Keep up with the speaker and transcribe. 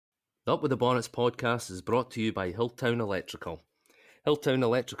The Up With The Bonnets podcast is brought to you by Hilltown Electrical. Hilltown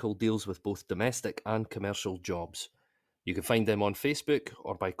Electrical deals with both domestic and commercial jobs. You can find them on Facebook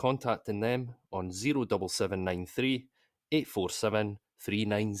or by contacting them on 07793 847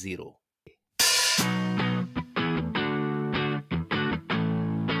 390.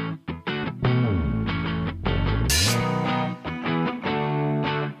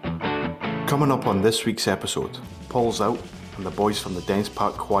 Coming up on this week's episode, Paul's out and the boys from the Dens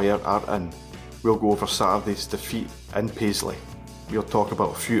Park Choir are in. We'll go over Saturday's defeat in Paisley. We'll talk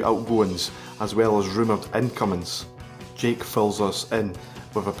about a few outgoings as well as rumoured incomings. Jake fills us in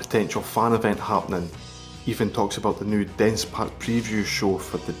with a potential fan event happening. Ethan talks about the new Dens Park preview show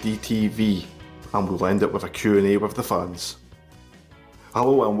for the DTV, and we'll end it with a Q&A with the fans.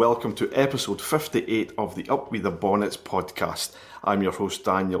 Hello and welcome to episode 58 of the Up With The Bonnets podcast. I'm your host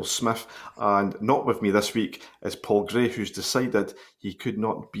Daniel Smith, and not with me this week is Paul Gray, who's decided he could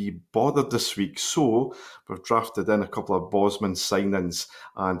not be bothered this week, so we've drafted in a couple of Bosman signings,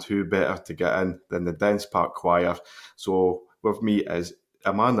 and who better to get in than the Dens Park Choir. So with me is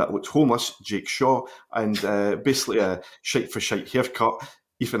a man that looks homeless, Jake Shaw, and basically a shite for shite haircut,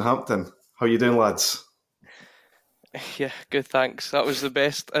 Ethan Hampton. How you doing, lads? Yeah, good, thanks. That was the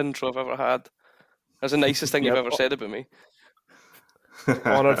best intro I've ever had. That's the nicest thing you've ever said about me.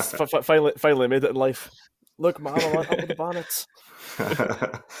 Honoured, finally made it in life. Look, man, I'm up with the Bonnets.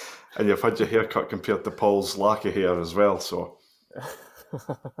 And you've had your haircut compared to Paul's lack of hair as well, so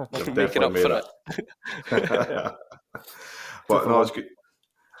I'm making up for it. But no, it's good.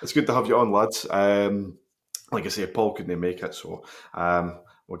 It's good to have you on, lads. Like I say, Paul couldn't make it, so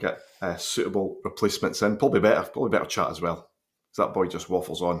we'll get suitable replacements in. Probably better chat as well, because that boy just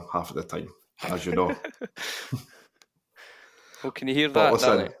waffles on half of the time, as you know. Well, can you hear that,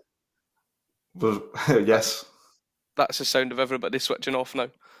 Danny? Yes. That's the sound of everybody switching off now.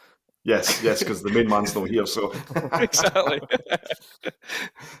 Yes, because the main man's not here, so... Exactly.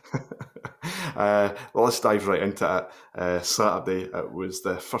 Well, let's dive right into it. Saturday, it was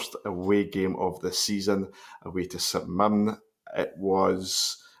the first away game of the season, away to St Mirren. It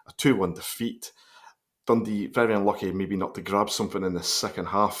was a 2-1 defeat. Dundee, very unlucky maybe not to grab something in the second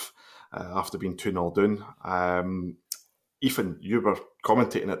half after being 2-0 down. Ethan, you were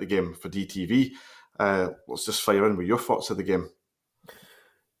commentating at the game for DTV. Let's just fire in with your thoughts of the game.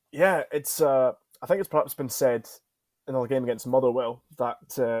 Yeah, it's. I think it's perhaps been said in the game against Motherwell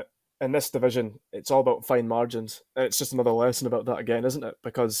that in this division it's all about fine margins. And it's just another lesson about that again, isn't it?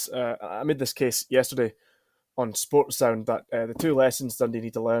 Because I made this case yesterday on Sports Sound that the two lessons Dundee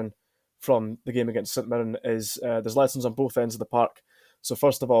need to learn from the game against St Mirren is there's lessons on both ends of the park. So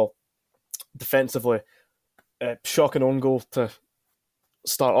first of all, defensively, shocking own goal to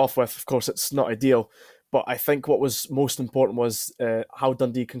start off with. Of course, it's not ideal, but I think what was most important was how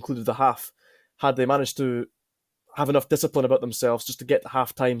Dundee concluded the half. Had they managed to have enough discipline about themselves just to get to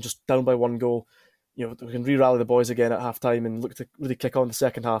half-time, just down by one goal, we can re-rally the boys again at half-time and look to really kick on the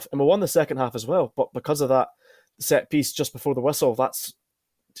second half. And we won the second half as well, but because of that set piece just before the whistle, that's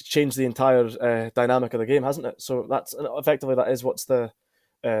changed the entire dynamic of the game, hasn't it? So that's effectively that is what's the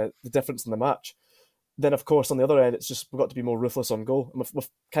difference in the match. Then, of course, on the other end, it's just we've got to be more ruthless on goal. And we've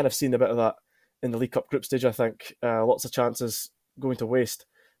kind of seen a bit of that in the League Cup group stage, I think. Lots of chances going to waste.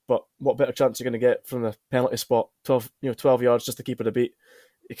 But what better chance you're going to get from the penalty spot, 12 yards just to keep it a beat.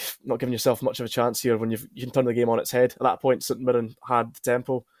 You're not giving yourself much of a chance here when you can turn the game on its head. At that point, St Mirren had the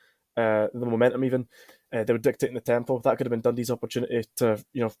tempo, the momentum even. They were dictating the tempo. That could have been Dundee's opportunity to,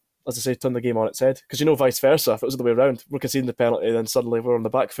 as I say, turn the game on its head. Because vice versa, if it was the way around, we're conceding the penalty, then suddenly we're on the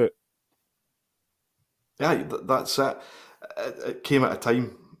back foot. Yeah, that's it. It came at a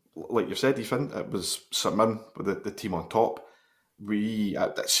time, like you said, Ethan, it was St Mirren with the team on top.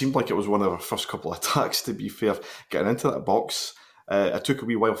 It seemed like it was one of our first couple of attacks, to be fair, getting into that box. It took a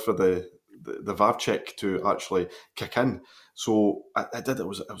wee while for the VAR check to actually kick in. So it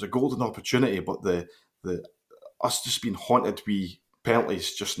was a golden opportunity, but the us just being haunted with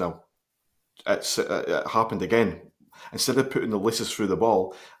penalties just now, it happened again. Instead of putting the laces through the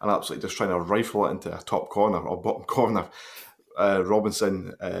ball and absolutely just trying to rifle it into a top corner or bottom corner,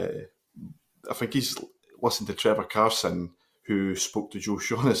 Robinson, I think he's listened to Trevor Carson, who spoke to Joe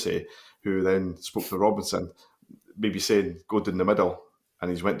Shaughnessy, who then spoke to Robinson, maybe saying, go down the middle.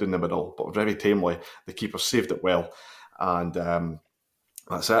 And he's went down the middle, but very tamely. The keeper saved it well. And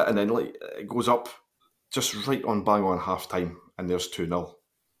that's it. And then it goes up just right on bang on half-time, and there's 2-0.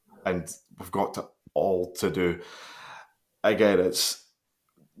 And we've got all to do. Again, it's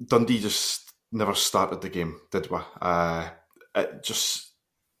Dundee just never started the game, did we? There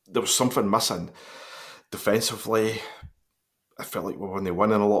was something missing defensively. I felt like we weren't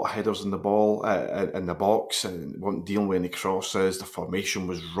winning a lot of headers in the ball, in the box, and weren't dealing with any crosses. The formation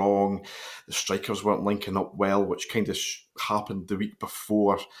was wrong. The strikers weren't linking up well, which kind of happened the week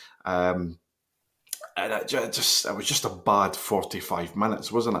before. And it was just a bad 45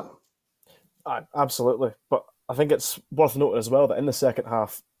 minutes, wasn't it? Absolutely. But I think it's worth noting as well that in the second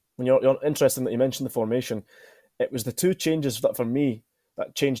half, when you're interested that you mentioned the formation, it was the two changes that, for me,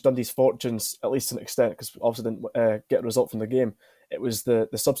 that changed Dundee's fortunes, at least to an extent, because obviously didn't get a result from the game. It was the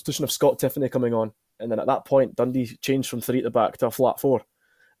substitution of Scott Tiffany coming on. And then at that point, Dundee changed from 3 at the back to a flat 4.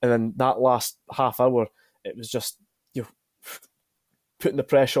 And then that last half hour, it was just putting the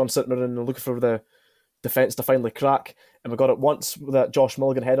pressure on St Mirren and looking for the defence to finally crack. And we got it once with that Josh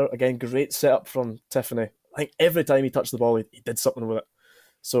Mulligan header. Again, great setup from Tiffany. I think every time he touched the ball, he did something with it.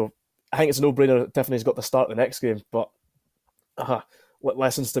 So I think it's a no-brainer that Tiffany's got to start the next game. But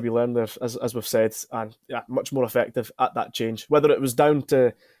lessons to be learned there, as we've said. And much more effective at that change. Whether it was down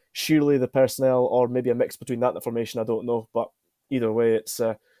to surely the personnel or maybe a mix between that and the formation, I don't know. But either way, it's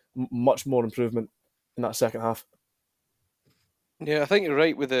much more improvement in that second half. Yeah, I think you're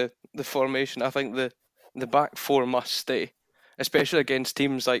right with the formation. I think the back 4 must stay, especially against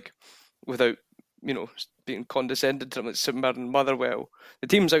teams like, without being condescended to them, like St Mirren, Motherwell, the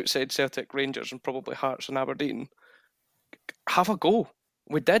teams outside Celtic, Rangers, and probably Hearts and Aberdeen. Have a go.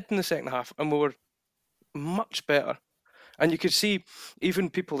 We did in the second half, and we were much better. And you could see even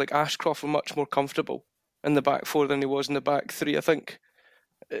people like Ashcroft were much more comfortable in the back 4 than he was in the back 3. I think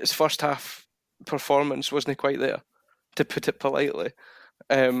his first half performance wasn't quite there, to put it politely.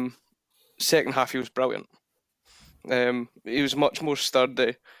 Second half, he was brilliant. He was much more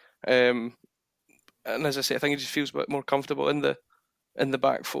sturdy. And as I say, I think he just feels a bit more comfortable in the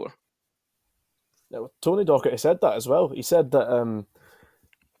back 4. Yeah, Tony Docherty said that as well. He said that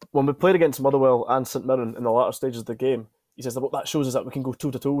when we played against Motherwell and St Mirren in the latter stages of the game, he says that shows us that we can go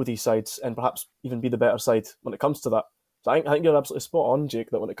toe-to-toe with these sides and perhaps even be the better side when it comes to that. So I think you're absolutely spot on,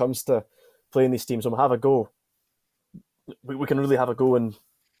 Jake, that when it comes to playing these teams, when we have a go, we can really have a go and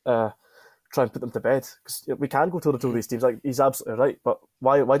try and put them to bed. Because we can go toe-to-toe with these teams. Like, he's absolutely right. But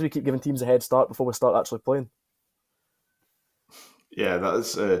why do we keep giving teams a head start before we start actually playing? Yeah, that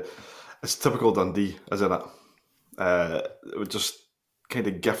is... it's typical Dundee, isn't it? It would just kind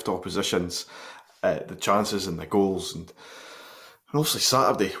of gift oppositions the chances and the goals. And obviously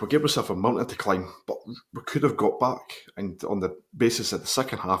Saturday, we gave ourselves a mountain to climb, but we could have got back. And on the basis of the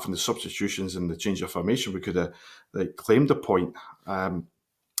second half and the substitutions and the change of formation, we could have claimed a point. I'm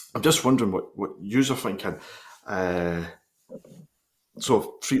just wondering what you're thinking.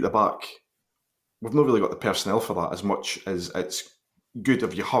 So 3 at the back, we've not really got the personnel for that as much as it's good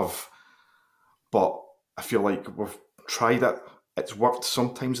if you have. But I feel like we've tried it. It's worked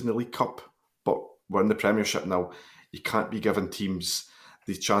sometimes in the League Cup, but we're in the Premiership now. You can't be giving teams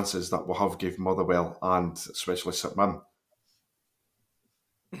the chances that we have gave Motherwell and especially St Mirren.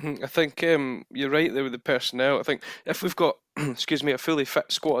 I think you're right there with the personnel. I think if we've got, a fully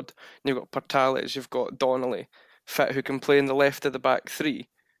fit squad, and you've got Portales, you've got Donnelly, fit, who can play in the left of the back 3,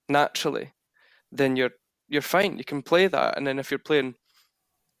 naturally, then you're fine. You can play that. And then if you're playing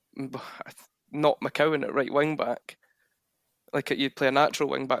not McCowan at right wing back, like you'd play a natural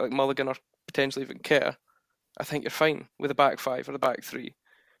wing back like Mulligan or potentially even Kerr, I think you're fine with the back 5 or the back 3.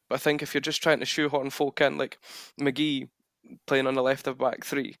 But I think if you're just trying to shoehorn folk in, like McGee playing on the left of back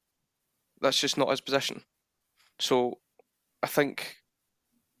 3, that's just not his position. So I think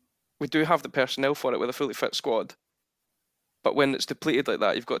we do have the personnel for it with a fully fit squad. But when it's depleted like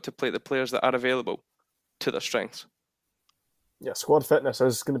that, you've got to play the players that are available to their strengths. Yeah, squad fitness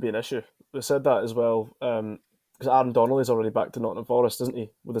is going to be an issue. We said that as well, because Aaron Donnelly's already back to Nottingham Forest, isn't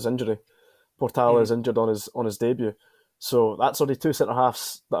he, with his injury? Portala is injured on his debut, so that's already 2 centre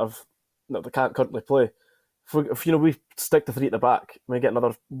halves that can't currently play. If we stick to 3 at the back, and we get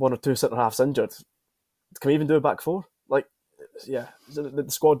another 1 or 2 centre halves injured, can we even do a back 4? Like, yeah, the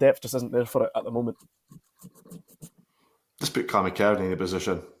squad depth just isn't there for it at the moment. Just put Cammy Kearney in the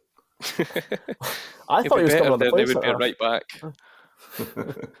position. I thought he was coming on the play. They would be a right back.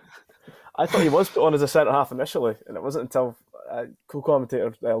 I thought he was put on as a centre half initially, and it wasn't until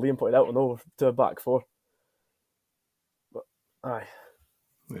co-commentator Liam pointed out, no, to a back 4. But aye,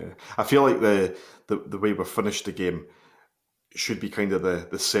 yeah, I feel like the way we finished the game should be kind of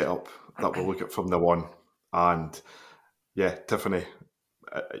the setup that we'll look at from now on. And yeah, Tiffany,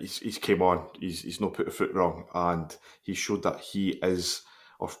 he's came on, he's not put a foot wrong, and he showed that he is,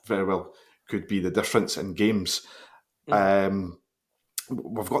 or very well could be, the difference in games.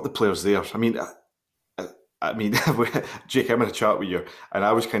 We've got the players there. I mean, I mean, Jake, I'm in a chat with you, and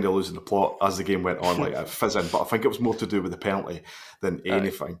I was kind of losing the plot as the game went on, like fizzing. But I think it was more to do with the penalty than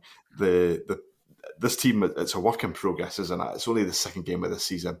anything. This team, it's a work in progress, isn't it? It's only the second game of the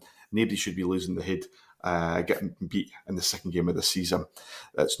season. Nobody should be losing the head, getting beat in the second game of the season.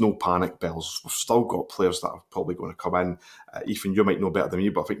 It's no panic bells. We've still got players that are probably going to come in. Ethan, you might know better than me,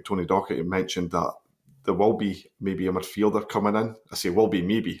 but I think Tony Docherty mentioned that there will be maybe a midfielder coming in. I say will be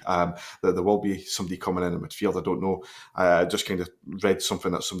maybe. That there will be somebody coming in midfield. I don't know. I just kind of read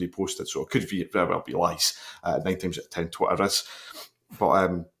something that somebody posted, so it could very well be lies. 9 times out of 10, Twitter is.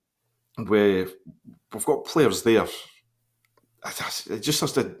 But we've got players there. It just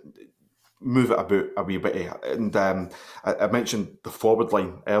has to move it about a wee bit. And I mentioned the forward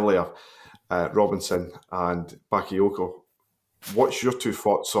line earlier, Robinson and Bakayoko. What's your two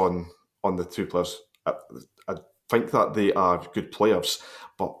thoughts on the two players? I think that they are good players,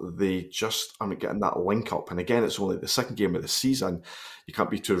 but they just aren't getting that link up. And again, it's only the second game of the season. You can't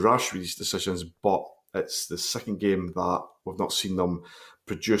be too rash with these decisions, but it's the second game that we've not seen them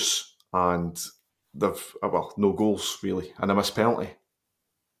produce, and they've, no goals really, and a missed penalty.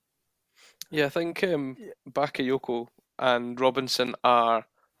 Yeah, I think Bakayoko and Robinson are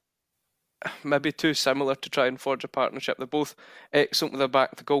maybe too similar to try and forge a partnership. They're both excellent with their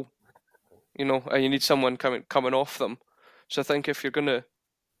back to goal, and you need someone coming off them. So I think if you're going to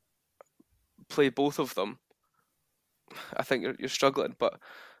play both of them, I think you're struggling. But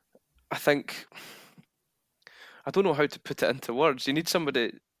I think, I don't know how to put it into words. You need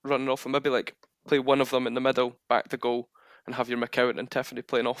somebody running off them, maybe like play one of them in the middle, back to goal, and have your McCowan and Tiffany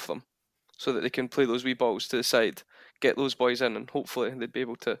playing off them, so that they can play those wee balls to the side, get those boys in, and hopefully they'd be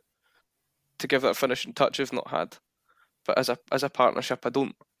able to give that a finishing touch if not had. But as a partnership,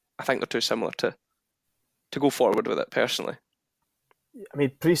 I think they're too similar to go forward with it personally. I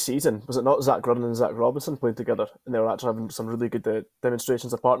mean, pre-season, was it not Zach Grudden and Zach Robinson playing together, and they were actually having some really good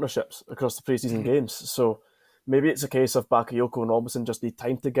demonstrations of partnerships across the pre-season games? So maybe it's a case of Bakayoko and Robinson just need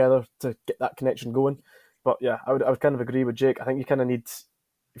time together to get that connection going. But yeah, I would kind of agree with Jake. I think you kind of need,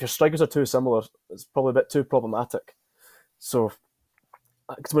 if your strikers are too similar, it's probably a bit too problematic. So,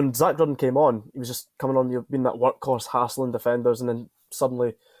 because when Zach Grudden came on, he was just coming on, being that workhorse, hassling defenders, and then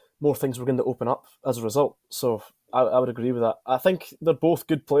suddenly more things were going to open up as a result. So I would agree with that. I think they're both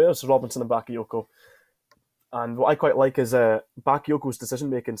good players, Robinson and Bakayoko. And what I quite like is Bakayoko's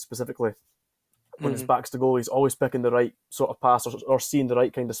decision-making specifically. When his back's to goal, he's always picking the right sort of pass or seeing the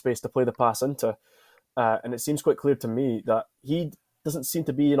right kind of space to play the pass into. And it seems quite clear to me that he doesn't seem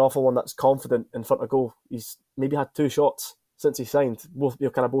to be an awful one that's confident in front of goal. He's maybe had 2 shots since he signed,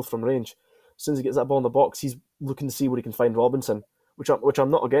 both from range. As soon as he gets that ball in the box, he's looking to see where he can find Robinson, which I'm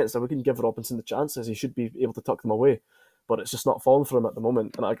not against. We can give Robinson the chances. He should be able to tuck them away, but it's just not falling for him at the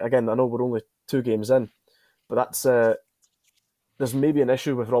moment. And again, I know we're only 2 games in, but that's there's maybe an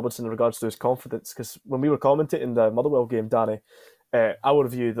issue with Robinson in regards to his confidence, because when we were commentating the Motherwell game, Danny, our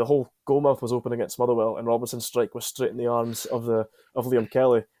view, the whole goalmouth was open against Motherwell, and Robinson's strike was straight in the arms of Liam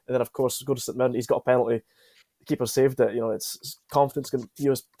Kelly, and then of course go to St Mirren, he's got a penalty. The keeper saved it. It's confidence he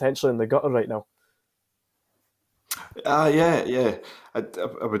was potentially in the gutter right now. Yeah. I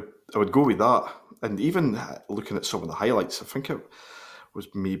would go with that. And even looking at some of the highlights, I think it was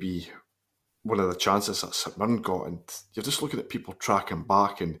maybe one of the chances that St Mirren got, and you're just looking at people tracking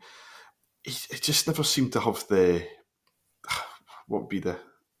back, and it just never seemed to have the, what would be the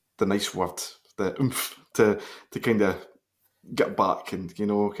nice word, the oomph to kind of get back and,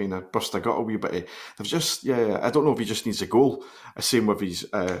 kind of burst a gut a wee bit. They've just, I don't know if he just needs a goal. Same with his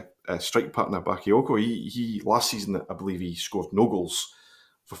strike partner, Bakayoko. He last season, I believe he scored no goals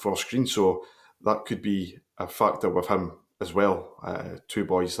for first green, so that could be a factor with him as well. 2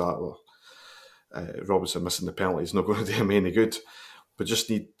 boys that Robinson missing the penalty is not going to do him any good. But just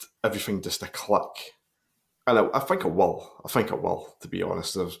need everything just to click. And I think it will. To be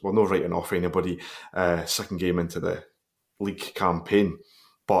honest. We're not writing off anybody second game into the league campaign,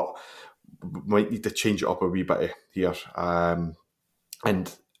 but we might need to change it up a wee bit here. And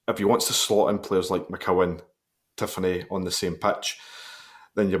if he wants to slot in players like McCowan, Tiffany on the same pitch,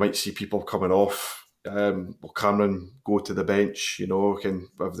 then you might see people coming off. Will Cameron go to the bench?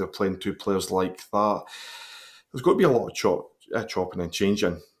 If they're playing 2 players like that, there's got to be a lot of chopping and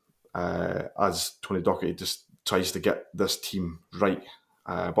changing as Tony Docherty just tries to get this team right.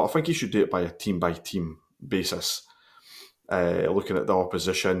 But I think he should do it by team basis. Looking at the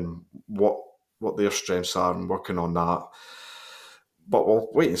opposition, what their strengths are, and working on that. But we'll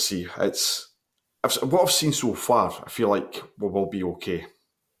wait and see. What I've seen so far, I feel like we will be okay.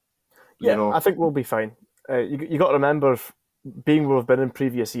 Yeah, I think we'll be fine. You got to remember, being where we've been in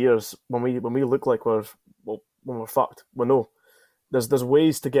previous years, when we look like we're when we're fucked. We know there's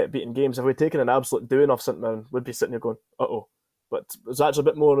ways to get beaten games. If we'd taken an absolute doing off St Mirren, we'd be sitting here going, uh-oh. But it was actually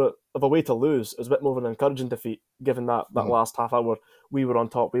a bit more of a way to lose. It was a bit more of an encouraging defeat, given that last half hour we were on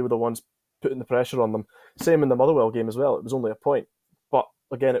top. We were the ones putting the pressure on them. Same in the Motherwell game as well. It was only a point. But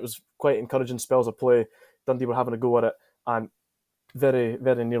again, it was quite encouraging spells of play. Dundee were having a go at it and very,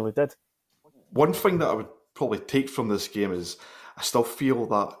 very nearly did. One thing that I would probably take from this game is I still feel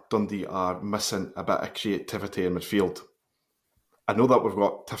that Dundee are missing a bit of creativity in midfield. I know that we've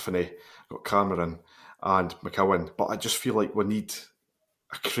got Tiffany, got Cameron and McCowan, but I just feel like we need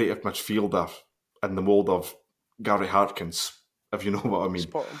a creative midfielder in the mould of Gary Harkins, if you know what I mean.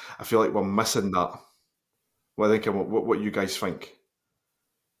 I feel like we're missing that. What you guys think?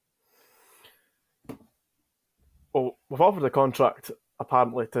 Well, we've offered a contract,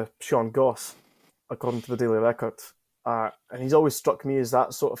 apparently, to Sean Goss, according to the Daily Record. And he's always struck me as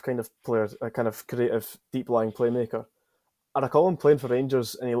that sort of kind of player, a kind of creative, deep-lying playmaker. I recall him playing for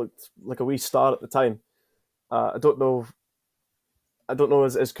Rangers, and he looked like a wee star at the time. I don't know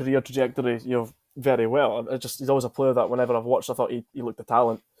his career trajectory, very well. He's always a player that whenever I've watched, I thought he looked a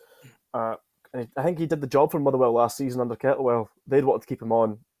talent. And I think he did the job for Motherwell last season under Kettlewell. They'd wanted to keep him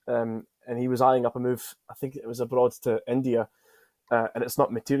on, and he was eyeing up a move. I think it was abroad to India, and it's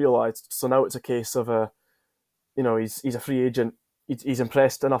not materialised. So now it's a case of he's a free agent. He's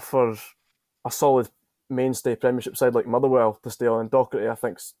impressed enough for a solid mainstay Premiership side like Motherwell to stay on. And Docherty, I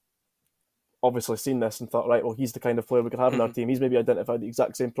think's obviously seen this and thought, right, well, he's the kind of player we could have in our team. He's maybe identified the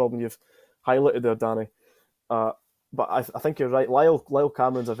exact same problem you've highlighted there, Danny. But I think you're right. Lyle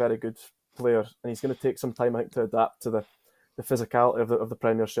Cameron's a very good player, and he's going to take some time, I think, to adapt to the physicality of the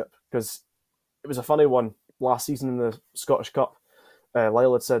Premiership, because it was a funny one last season in the Scottish Cup.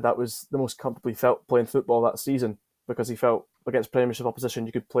 Lyle had said that was the most comfortably felt playing football that season, because he felt against Premiership opposition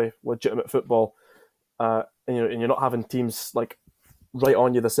you could play legitimate football, and you're not having teams like right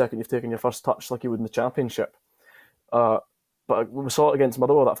on you the second you've taken your first touch like you would in the Championship. But we saw it against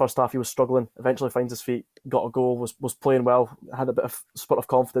Motherwell that first half. He was struggling, eventually finds his feet, got a goal, was playing well, had a bit of spurt of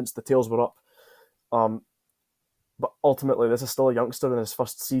confidence, the tails were up. But ultimately, this is still a youngster in his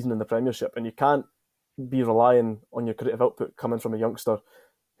first season in the Premiership, and you can't be relying on your creative output coming from a youngster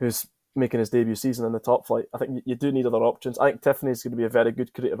who's making his debut season in the top flight. I think you do need other options. I think Tiffany's going to be a very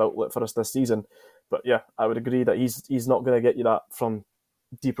good creative outlet for us this season. But yeah, I would agree that he's not going to get you that from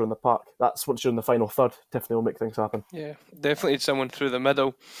deeper in the park. That's once you're in the final third, Tiffany will make things happen. Yeah, definitely need someone through the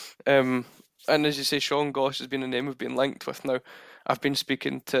middle. And as you say, Sean Goss has been a name we've been linked with now. I've been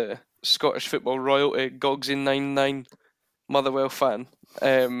speaking to Scottish football royalty, Gogsy99, Motherwell fan,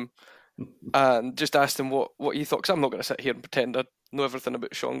 and just asked him what he thought, because I'm not going to sit here and pretend I know everything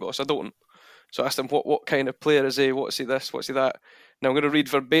about Sean Goss. I don't. So I asked him what kind of player is he, what's he this, what's he that. Now I'm going to read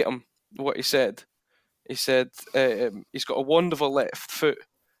verbatim what he said. He said he's got a wonderful left foot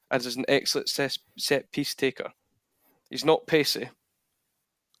and is an excellent set piece taker. He's not pacey.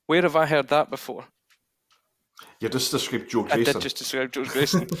 Where have I heard that before? You just described Joe Grayson. I did just describe Joe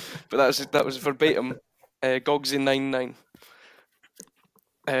Grayson, but that was verbatim. Gogsy99.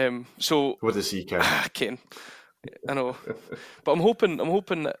 So what does he Ken? Kane. I know, but I'm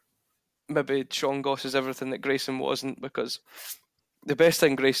hoping that maybe Sean Goss is everything that Grayson wasn't, because the best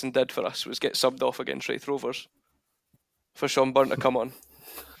thing Grayson did for us was get subbed off against Wraith Rovers for Sean Byrne to come on.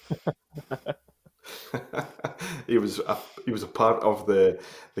 He was a part of the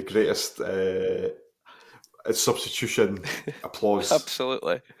greatest substitution applause.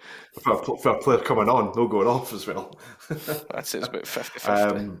 Absolutely. For a player coming on, no going off as well. That's it. It's about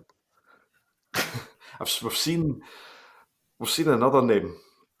 50-50. We've seen another name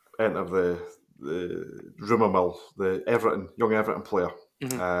enter the rumour mill, the young Everton player.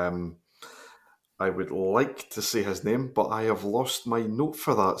 Mm-hmm. I would like to say his name, but I have lost my note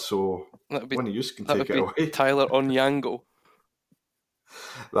for that, so one of you can take it away. Tyler Onyango.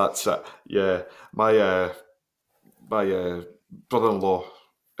 That's it. Yeah, my brother-in-law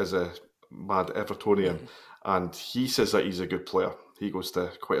is a mad Evertonian, and he says that he's a good player. He goes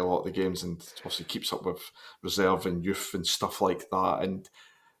to quite a lot of the games and obviously keeps up with reserve and youth and stuff like that. And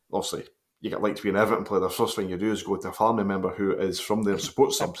obviously, you get like to be an Everton player, the first thing you do is go to a family member who is from there,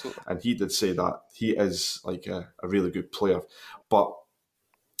 supports them. And he did say that he is like a really good player. But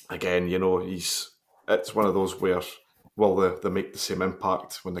again, it's one of those where will they make the same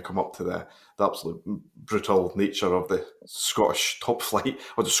impact when they come up to the absolute brutal nature of the Scottish top flight,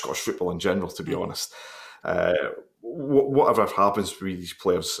 or the Scottish football in general, to be honest. Whatever happens with these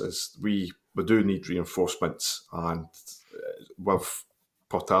players, is we do need reinforcements, and with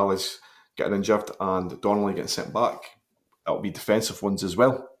Portales getting injured and Donnelly getting sent back, it'll be defensive ones as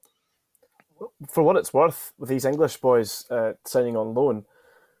well. For what it's worth, with these English boys signing on loan,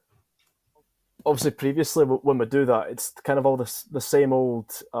 obviously previously when we do that, it's kind of all the same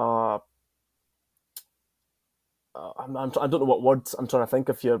old. I don't know what words I'm trying to think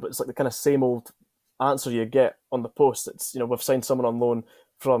of here, but it's like the kind of same old answer you get on the post. It's, we've signed someone on loan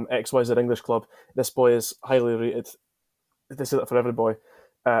from XYZ English club. This boy is highly rated. They say that for every boy.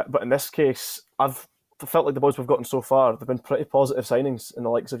 But in this case, I've felt like the boys we've gotten so far, they've been pretty positive signings in the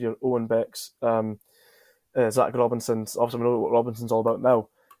likes of your Owen Becks, Zach Robinson's. Obviously, we know what Robinson's all about now.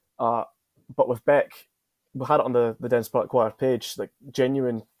 But with Beck, we had it on the Dens Park Choir page, like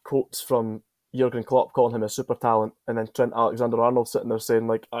genuine quotes from Jurgen Klopp calling him a super talent, and then Trent Alexander-Arnold sitting there saying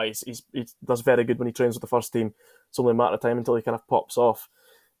like, he does very good when he trains with the first team. It's only a matter of time until he kind of pops off.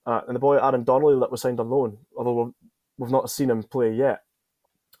 And the boy Aaron Donnelly that was signed on loan, although we've not seen him play yet,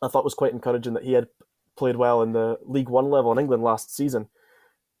 I thought was quite encouraging that he had played well in the League One level in England last season,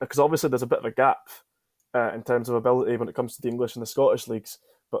 because obviously there's a bit of a gap in terms of ability when it comes to the English and the Scottish leagues.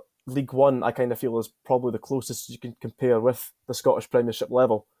 But League One, I kind of feel, is probably the closest you can compare with the Scottish Premiership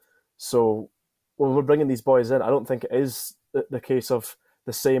level. So when we're bringing these boys in, I don't think it is the case of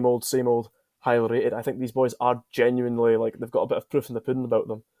the same old, highly rated. I think these boys are genuinely, like, they've got a bit of proof in the pudding about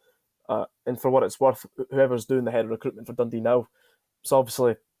them. And for what it's worth, whoever's doing the head of recruitment for Dundee now, it's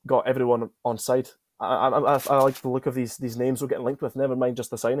obviously got everyone on side. I like the look of these names we're getting linked with, never mind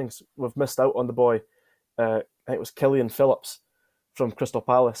just the signings. We've missed out on the boy, I think it was Killian Phillips from Crystal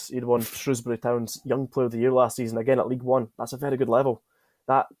Palace. He'd won Shrewsbury Town's Young Player of the Year last season, again at League One. That's a very good level.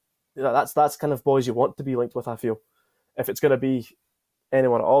 That's kind of boys you want to be linked with, I feel. If it's going to be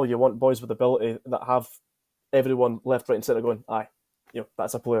anyone at all, you want boys with ability that have everyone left, right and centre going, aye,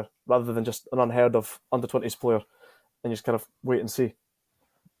 that's a player, rather than just an unheard of under-20s player, and you just kind of wait and see.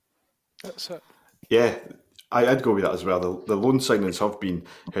 That's it. Yeah, I'd go with that as well. The loan signings have been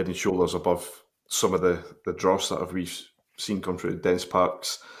head and shoulders above some of the dross that we've seen come through Dens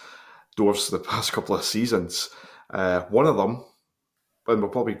Park's doors the past couple of seasons. One of them, and we'll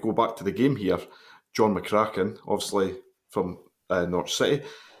probably go back to the game here, John McCracken, obviously from Norwich City.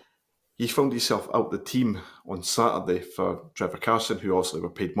 He found himself out the team on Saturday for Trevor Carson, who obviously were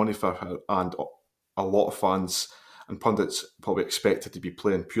paid money for, and a lot of fans and pundits probably expected to be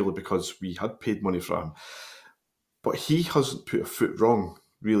playing purely because we had paid money for him. But he hasn't put a foot wrong,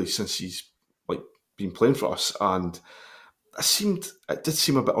 really, since he's been playing for us, and it did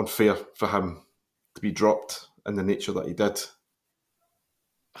seem a bit unfair for him to be dropped in the nature that he did.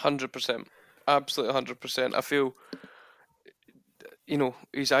 100%, absolutely 100%. I feel,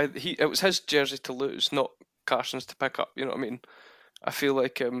 it was his jersey to lose, not Carson's to pick up. You know what I mean? I feel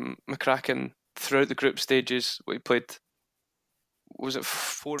like McCracken, throughout the group stages, he played, was it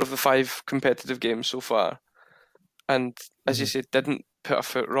 4 of the 5 competitive games so far, and as you said, didn't put a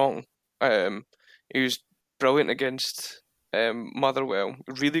foot wrong. He was brilliant against Motherwell,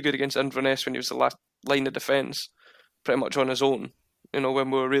 really good against Inverness when he was the last line of defence, pretty much on his own.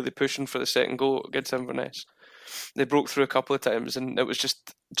 When we were really pushing for the second goal against Inverness, they broke through a couple of times, and it was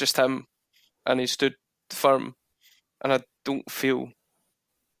just him, and he stood firm. And I don't feel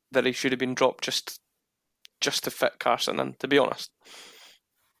that he should have been dropped just to fit Carson in, to be honest.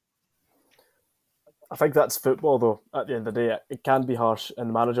 I think that's football, though. At the end of the day, it can be harsh,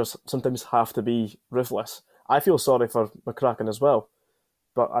 and managers sometimes have to be ruthless. I feel sorry for McCracken as well,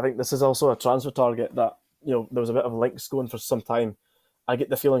 but I think this is also a transfer target that, there was a bit of links going for some time. I get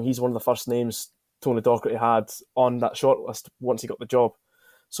the feeling he's one of the first names Tony Docherty had on that shortlist once he got the job.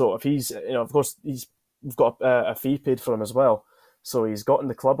 So if he's, of course, we've got a fee paid for him as well. So he's gotten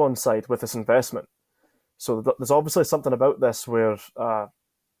the club on side with this investment. So there's obviously something about this where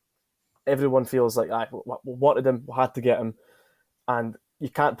everyone feels like, we wanted him, we had to get him. And you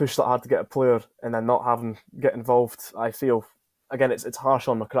can't push that hard to get a player and then not have him get involved, I feel. Again, it's harsh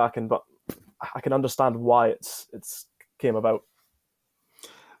on McCracken, but I can understand why it's came about.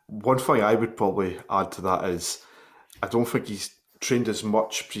 One thing I would probably add to that is I don't think he's trained as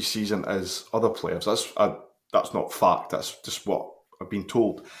much pre-season as other players. That's not fact. That's just what I've been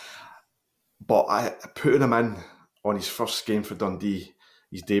told. But putting him in on his first game for Dundee,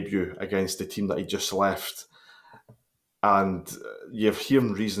 his debut against the team that he just left, and you're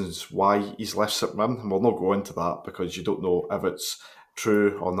hearing reasons why he's left St Mirren, and we'll not go into that because you don't know if it's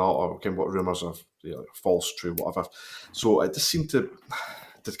true or not, or what rumours of false, true, whatever. So it just seemed to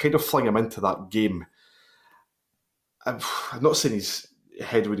kind of fling him into that game. I'm not saying his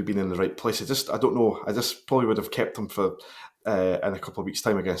head would have been in the right place. I don't know. I just probably would have kept him for in a couple of weeks'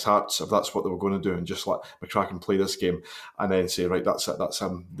 time against Hearts if that's what they were going to do, and just let McCracken play this game and then say, right, that's it, that's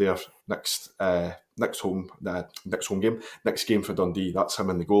him there next home game, next game for Dundee. That's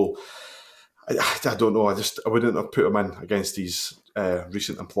him in the goal. I don't know. I wouldn't have put him in against these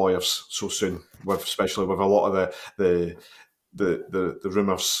recent employers so soon, especially with a lot of the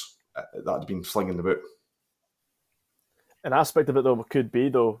rumours that had been flinging about. An aspect of it, though, could be,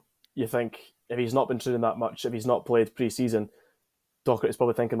 though, you think if he's not been training that much, if he's not played pre-season, Docherty's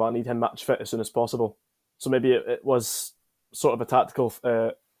probably thinking, well, I need him match fit as soon as possible. So maybe it was sort of a tactical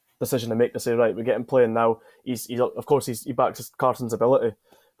decision to make to say, right, we get him playing now. He's of course he backs Carson's ability,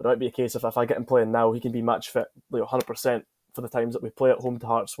 but it might be a case of if I get him playing now, he can be match fit 100% for the times that we play at home to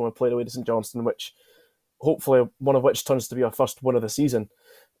Hearts when we play away to St Johnstone, which hopefully one of which turns to be our first win of the season.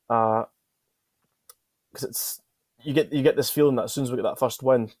 Because it's you get this feeling that as soon as we get that first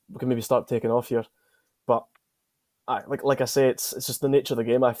win, we can maybe start taking off here. But like I say, it's just the nature of the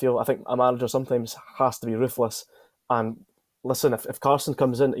game. I think a manager sometimes has to be ruthless. And listen, if Carson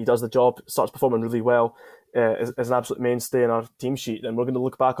comes in, he does the job, starts performing really well, is an absolute mainstay in our team sheet, then we're going to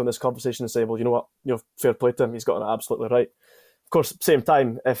look back on this conversation and say, well, you know what, fair play to him. He's got it absolutely right. Of course, same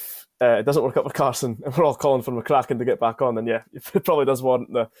time, if it doesn't work out with Carson and we're all calling for McCracken to get back on, then yeah, it probably does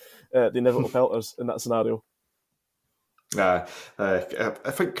warrant the inevitable pelters in that scenario. I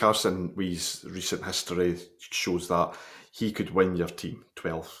think Carson, with his recent history, shows that he could win your team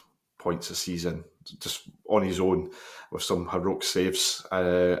 12 points a season just on his own with some heroic saves,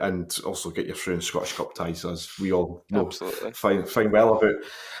 and also get you through in Scottish Cup ties, as we all know fine well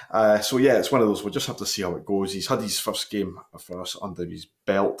about. So yeah, it's one of those. We'll just have to see how it goes. He's had his first game for us under his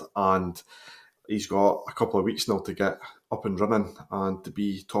belt, and he's got a couple of weeks now to get up and running and to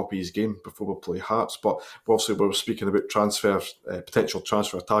be top of his game before we play Hearts. But obviously, we were speaking about potential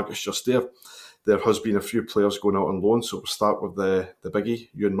transfer targets just there. There has been a few players going out on loan, so we'll start with the biggie,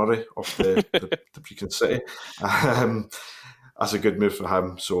 Ewan Murray of the Brechin City. That's a good move for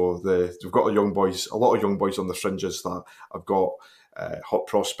him. So we've got a lot of young boys on the fringes that have got hot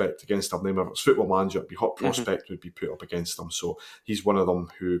prospect against them. If it's Football Manager, it'd be hot prospect would be put up against them. So he's one of them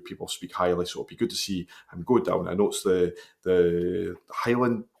who people speak highly. So it'd be good to see him go down. I know it's the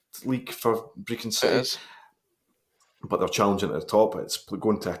Highland League for Brechin City, but they're challenging at the top. It's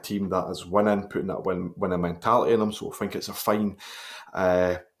going to a team that is winning, putting that winning mentality in them. So I think it's a fine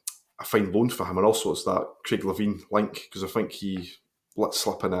loan for him. And also it's that Craig Levine link, because I think he let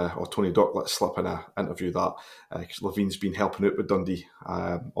slip in or Tony Dock let slip in an interview that Levine's been helping out with Dundee.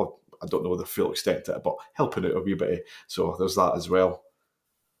 Or I don't know the full extent of it, but helping out a wee bit. So there's that as well.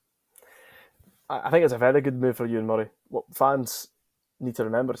 I think it's a very good move for Ewan Murray. What fans need to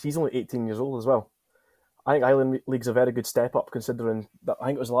remember is he's only 18 years old as well. I think Island League's a very good step up, considering that I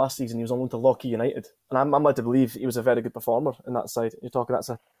think it was last season he was on loan to Lochee United. And I'm led to believe he was a very good performer in that side. You're talking that's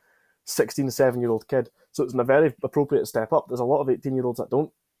a 17-year-old kid. So it's a very appropriate step up. There's a lot of 18-year-olds that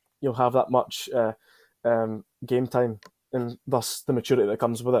don't have that much game time and thus the maturity that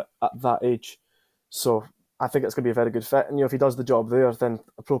comes with it at that age. So I think it's going to be a very good fit. And if he does the job there, then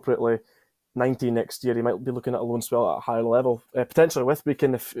appropriately 19 next year, he might be looking at a loan spell at a higher level. Potentially with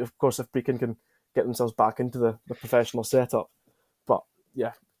Brechin, if Brechin can get themselves back into the professional setup. But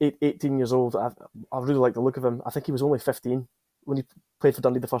yeah, 18 years old, I really like the look of him. I think he was only 15 when he played for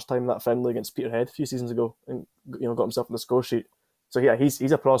Dundee the first time in that friendly against Peterhead a few seasons ago, and got himself on the score sheet. So yeah, he's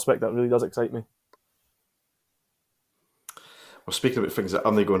a prospect that really does excite me. Well, speaking about things that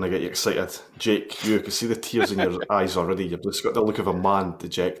aren't going to get you excited, Jake, you can see the tears in your eyes already. You've just got the look of a man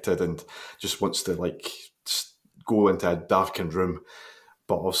dejected and just wants to just go into a darkened room.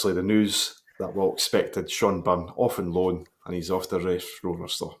 But obviously the news that we all expected, Sean Byrne off on loan, and he's off the Raith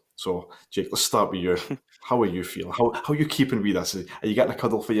Rovers. So Jake, let's start with you. How are you feeling? How are you keeping with this? Are you getting a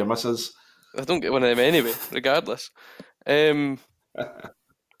cuddle for your missus? I don't get one of them anyway, regardless. I'm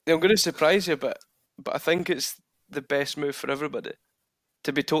going to surprise you, but I think it's the best move for everybody.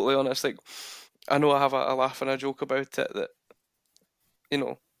 To be totally honest, I know I have a laugh and a joke about it that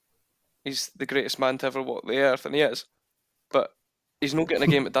he's the greatest man to ever walk the earth, and he is. But he's not getting a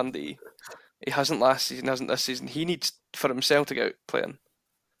game at Dundee. He hasn't last season, hasn't this season. He needs for himself to get out playing.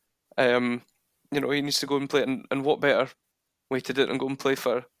 He needs to go and play, and what better way to do it than go and play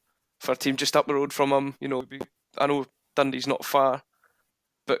for a team just up the road from him. I know Dundee's not far,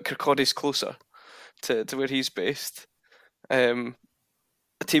 but Kirkcaldy's closer to where he's based. A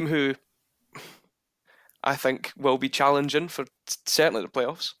team who I think will be challenging for certainly the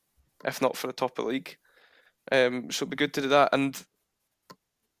playoffs, if not for the top of the league. So it'd be good to do that. And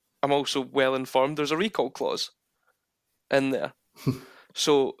I'm also well informed there's a recall clause in there.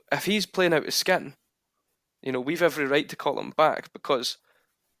 So if he's playing out his skin, we've every right to call him back, because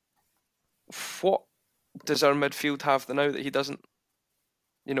what does our midfield have now that he doesn't?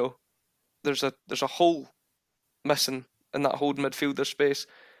 There's a hole missing in that whole midfielder space.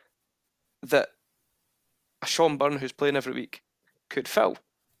 that a Sean Byrne who's playing every week could fill.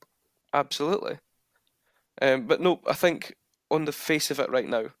 Absolutely. But no, I think on the face of it right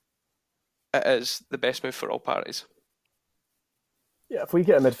now, it is the best move for all parties. Yeah, if we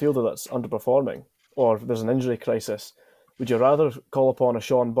get a midfielder that's underperforming or there's an injury crisis, would you rather call upon a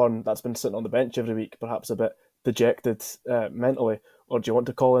Sean Byrne that's been sitting on the bench every week, perhaps a bit dejected mentally, or do you want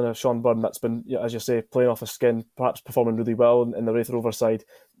to call in a Sean Byrne that's been, as you say, playing off his skin, perhaps performing really well in the Wraith Rover side,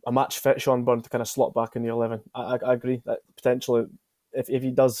 a match fit Sean Byrne to kind of slot back in the 11? I agree that potentially, if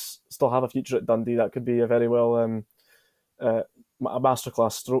he does still have a future at Dundee, that could be a very well a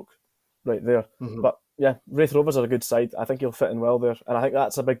masterclass stroke right there. Mm-hmm. But yeah, Wraith Rovers are a good side. I think he'll fit in well there, and I think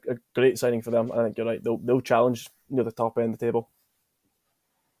that's a great signing for them. I think you're right. They'll challenge near the top end of the table.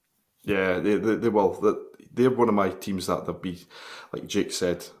 Yeah, they will. They're one of my teams that they'll be, like Jake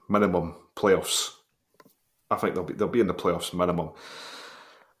said, minimum playoffs. I think they'll be in the playoffs minimum.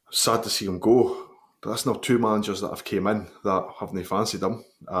 Sad to see them go, but that's not two managers that have came in that haven't fancied them,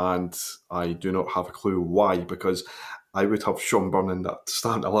 and I do not have a clue why, because I would have Sean Byrne in that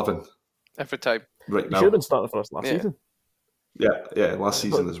starting 11 every time. right He now. should have been starting for us last season. Yeah, last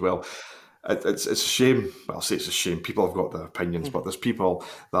season as well. It's a shame. Well, I'll say it's a shame. People have got their opinions, but there's people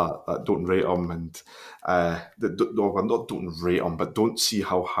that don't rate him and don't rate him, but don't see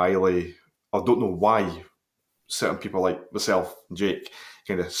how highly, or don't know why certain people like myself and Jake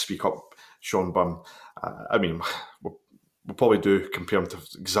kind of speak up Sean Byrne. I mean, we'll probably do compare him to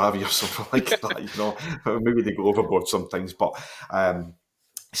Xavier or something like that, maybe they go overboard sometimes, but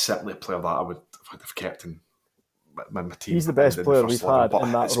certainly a player that I would have kept in my team. He's the best player we've had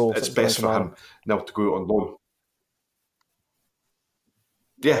in that role. It's best for him now to go out on loan.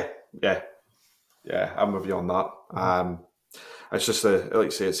 Yeah, I'm with you on that. It's just, like I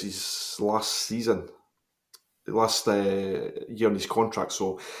say, it's his last season, last year on his contract,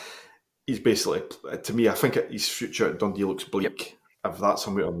 so he's basically, to me, I think his future at Dundee looks bleak. If that's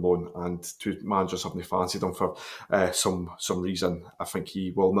somewhere on loan and two managers haven't fancied him for some reason, I think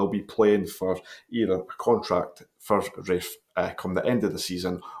he will now be playing for either a contract for Rafe come the end of the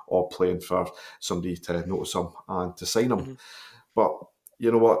season, or playing for somebody to notice him and to sign him. Mm-hmm. But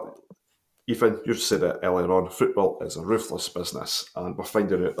you know what, Ethan, you said it earlier on, football is a ruthless business, and we're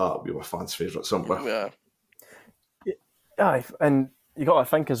finding out that we were fans' favourites, aren't we? Yeah, and you got to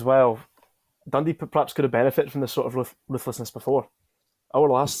think as well, Dundee perhaps could have benefited from this sort of ruthlessness before. Our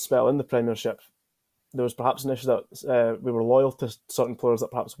last spell in the Premiership, there was perhaps an issue that we were loyal to certain players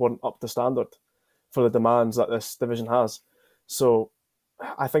that perhaps weren't up to standard for the demands that this division has. So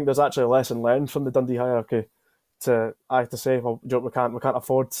I think there's actually a lesson learned from the Dundee hierarchy to say, well, we can't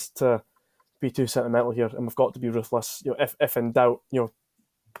afford to be too sentimental here, and we've got to be ruthless. If in doubt,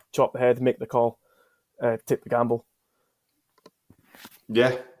 chop the head, make the call, take the gamble.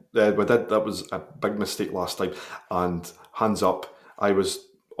 Yeah, we did. That was a big mistake last time, and hands up, I was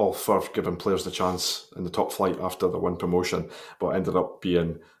all for giving players the chance in the top flight after the win promotion, but ended up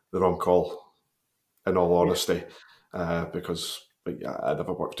being the wrong call, in all honesty, because I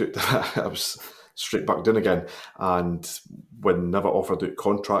never worked out. I was straight back down again, and when never offered out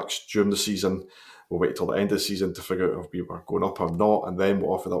contracts during the season, we'll wait till the end of the season to figure out if we were going up or not, and then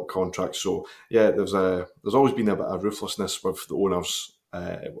we'll offer out contracts. So yeah, there's always been a bit of ruthlessness with the owners,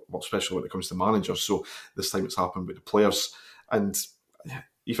 especially when it comes to managers. So this time it's happened with the players. And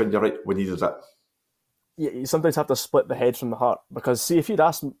Ethan, you're right, we needed it. Yeah, you sometimes have to split the head from the heart, because see, if you'd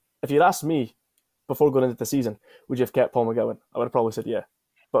asked me before going into the season, would you have kept Paul McGowan? I would have probably said yeah.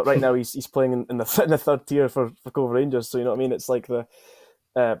 But right now he's playing in the third tier for Cove Rangers, so you know what I mean. It's like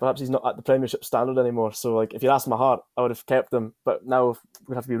perhaps he's not at the Premiership standard anymore. So like, if you asked my heart, I would have kept him. But now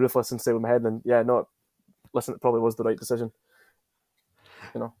we have to be ruthless and stay with my head. And yeah, listen, it probably was the right decision.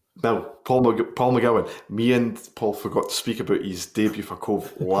 Now, Paul McGowan, me and Paul forgot to speak about his debut for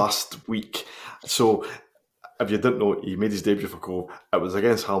Cove last week. So, if you didn't know, he made his debut for Cove. It was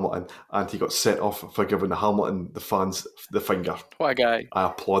against Hamilton, and he got sent off for giving the fans the finger. What a guy. I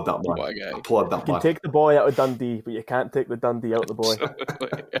applaud that man. What a guy. I applaud that man. You can take the boy out of Dundee, but you can't take the Dundee out of the boy.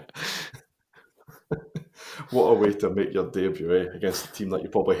 What a way to make your debut, against the team that you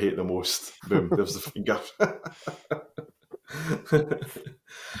probably hate the most. Boom, there's the finger.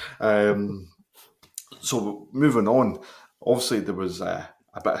 So moving on, obviously there was a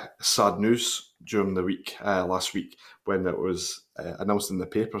bit of sad news during the week, last week, when it was announced in the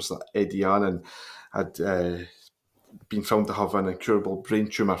papers that Eddie Annan had been found to have an incurable brain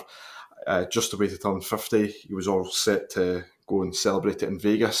tumour. Just away to turn 50, he was all set to go and celebrate it in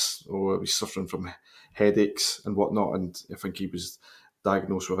Vegas. He was suffering from headaches and whatnot, and I think he was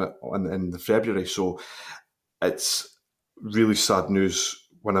diagnosed with it in February. So it's really sad news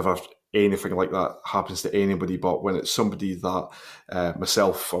whenever anything like that happens to anybody, but when it's somebody that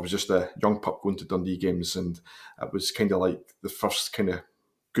myself, I was just a young pup going to Dundee games, and it was kind of like the first kind of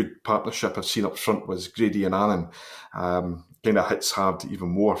good partnership I've seen up front was Grady and Annan. Kind of hits hard even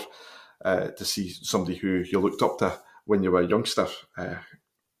more to see somebody who you looked up to when you were a youngster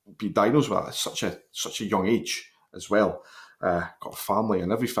be diagnosed with that at such a young age as well. Got a family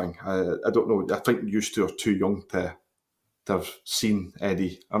and everything. I don't know. I think you two are too young to have seen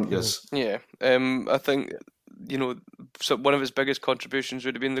Eddie, aren't you? Yeah. I think, so one of his biggest contributions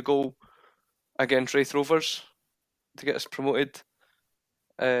would have been the goal against Wraith Rovers to get us promoted.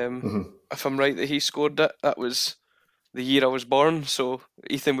 If I'm right that he scored it, that was the year I was born, so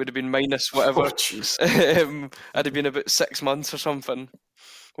Ethan would have been minus whatever. Oh, jeez. I'd have been about 6 months or something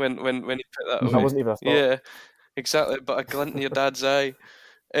when he put that That away. wasn't even a thought. Yeah, exactly. But a glint in your dad's eye.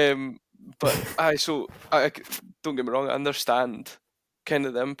 But I don't get me wrong, I understand kind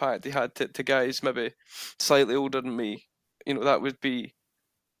of the impact he had to guys maybe slightly older than me. That would be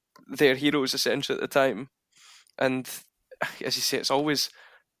their heroes essentially at the time. And as you say, it's always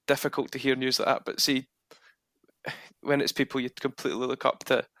difficult to hear news like that. But see, when it's people you completely look up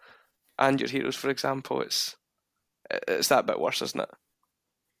to and your heroes, for example, it's that bit worse, isn't it?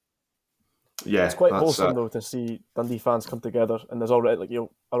 Yeah, it's quite wholesome though to see Dundee fans come together, and there's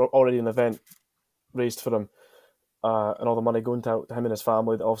already an event raised for him, and all the money going to him and his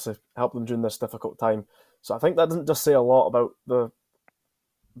family that obviously helped them during this difficult time. So I think that doesn't just say a lot about the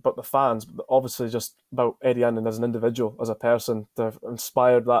fans, but obviously just about Eddie Annan as an individual, as a person, to have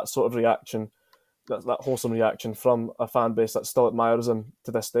inspired that sort of reaction, that wholesome reaction from a fan base that still admires him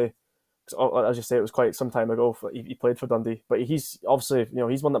to this day. As you say, it was quite some time ago. He played for Dundee, but he's obviously,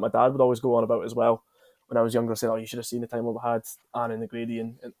 he's one that my dad would always go on about as well. When I was younger, saying, "Oh, you should have seen the time we had Anne and the Grady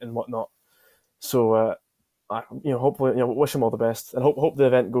and whatnot." So, hopefully, wish him all the best, and hope the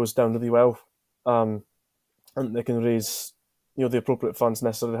event goes down really well, and they can raise, the appropriate funds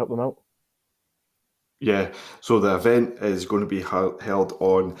necessary to help them out. Yeah, so the event is going to be held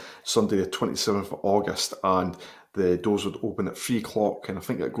on Sunday the 27th of August, and the doors would open at 3 o'clock, and I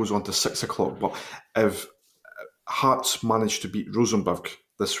think it goes on to 6 o'clock. But if Hearts manage to beat Rosenborg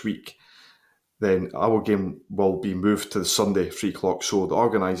this week, then our game will be moved to the Sunday, 3 o'clock. So the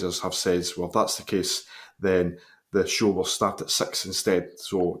organisers have said, well, if that's the case, then the show will start at 6 instead.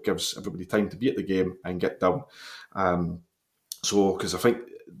 So it gives everybody time to be at the game and get down. Because I think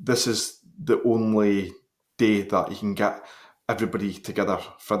this is the only day that you can get everybody together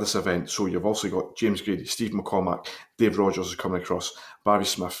for this event. So you've also got James Grady, Steve McCormack, Dave Rogers is coming across, Barry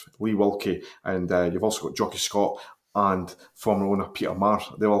Smith, Lee Wilkie, and you've also got Jockey Scott and former owner Peter Marr.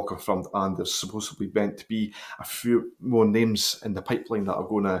 They're all confirmed, and there's supposedly meant to be a few more names in the pipeline that are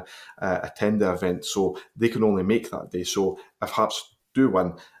going to attend the event, so they can only make that day. So if Hearts do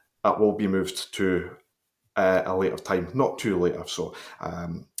win, it will be moved to a later time, not too later. So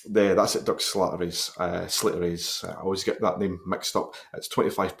that's at Duck Slattery's. I always get that name mixed up. It's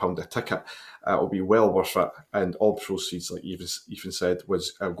 £25 a ticket. It'll be well worth it, and all proceeds, like Ethan said,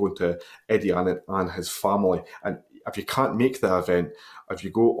 was going to Eddie Annan and his family. And if you can't make the event, if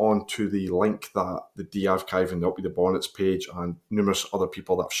you go on to the link that the D archive, and there'll be the Bonnets page and numerous other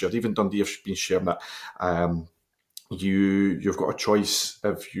people that have shared, even Dundee have been sharing it. You've got a choice.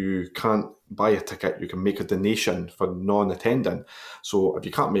 If you can't buy a ticket, you can make a donation for non-attending. So if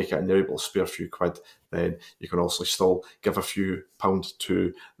you can't make it and you're able to spare a few quid, then you can also still give a few pounds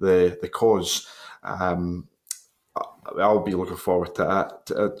to the cause. I'll be looking forward to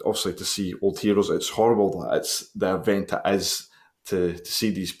that. Obviously, to see old heroes. It's horrible that it's the event it is to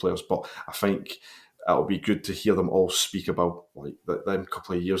see these players, but I think it'll be good to hear them all speak about like them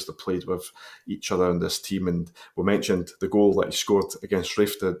couple of years they played with each other in this team. And we mentioned the goal that he scored against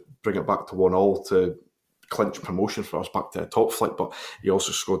Rafe to bring it back to 1-1 to clinch promotion for us back to the top flight. But he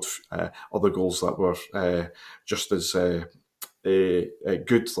also scored other goals that were just as good.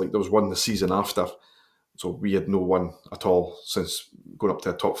 Like there was one the season after. So we had no one at all since going up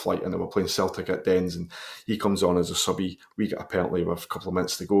to the top flight, and then we're playing Celtic at Dens, and he comes on as a subby. We get a penalty with a couple of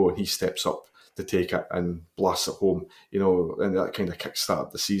minutes to go, and he steps up to take it and blasts it home, and that kind of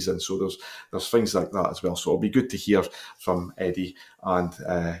kickstarted the season. So there's things like that as well. So it'll be good to hear from Eddie and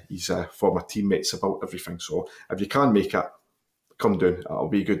his former teammates about everything. So if you can make it, come down. It'll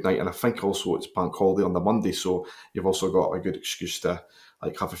be a good night. And I think also it's bank holiday on the Monday, so you've also got a good excuse to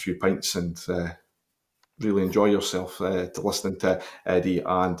like have a few pints and really enjoy yourself to listening to Eddie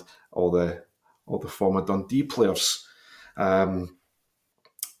and all the former Dundee players.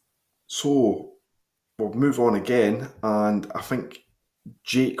 So we'll move on again, and I think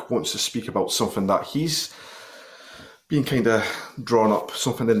Jake wants to speak about something that he's being kind of drawn up,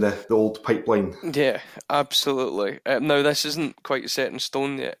 something in the old pipeline. Yeah, absolutely. Now, this isn't quite set in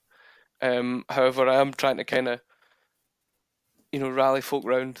stone yet. However, I am trying to kind of, rally folk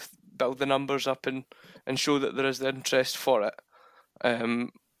round, build the numbers up, and show that there is the interest for it.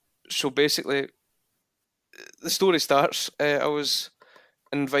 So basically, the story starts. I was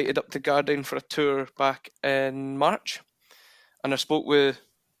invited up to Gardyne for a tour back in March, and I spoke with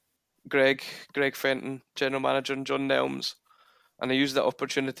Greg Fenton, general manager, and John Nelms, and I used that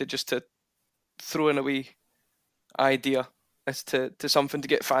opportunity just to throw in a wee idea as to something to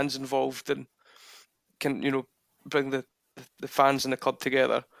get fans involved and can bring the fans in the club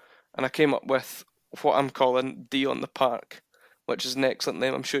together. And I came up with what I'm calling D on the Park, which is an excellent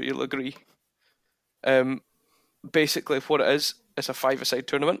name. I'm sure you'll agree. Basically, what it is, it's a five-a-side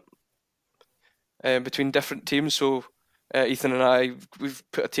tournament between different teams. So Ethan and I, we've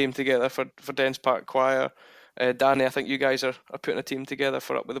put a team together for Dens Park Choir. Danny, I think you guys are putting a team together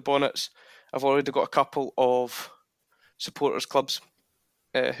for Up With The Bonnets. I've already got a couple of supporters clubs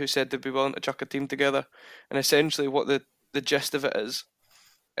who said they'd be willing to chuck a team together. And essentially what the gist of it is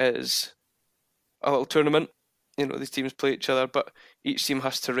a little tournament. These teams play each other, but each team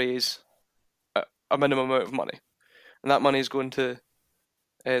has to raise a minimum amount of money. And that money is going to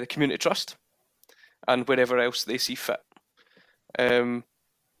the community trust and wherever else they see fit. The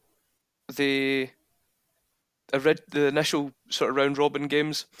initial sort of round robin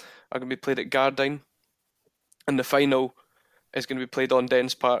games are going to be played at Gardyne, and the final is going to be played on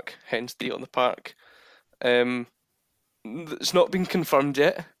Dens Park, hence D on the Park. It's not been confirmed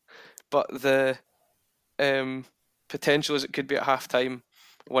yet, but the potential is it could be at half time,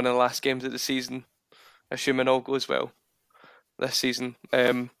 one of the last games of the season, assuming all goes well this season.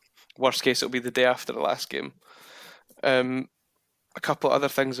 Worst case, it'll be the day after the last game. A couple of other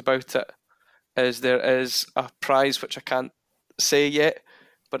things about it is there is a prize which I can't say yet,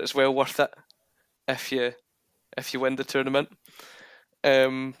 but it's well worth it if you win the tournament.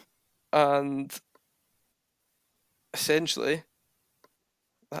 And essentially,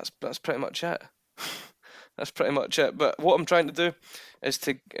 that's pretty much it. That's pretty much it. But what I'm trying to do is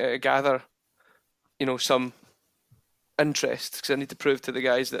to gather, some interest, because I need to prove to the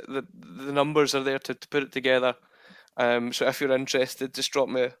guys that the numbers are there to put it together. So if you're interested, just drop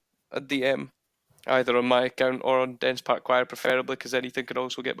me a DM, either on my account or on Dens Park Choir, preferably, because then Ethan could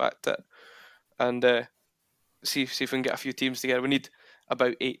also get back to it and see if we can get a few teams together. We need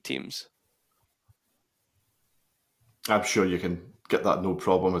about 8 teams. I'm sure you can get that no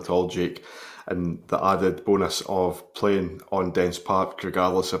problem at all, Jake. And the added bonus of playing on Dens Park,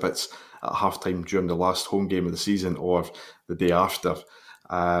 regardless if it's at halftime during the last home game of the season or the day after,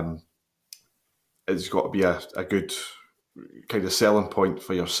 it's got to be a good kind of selling point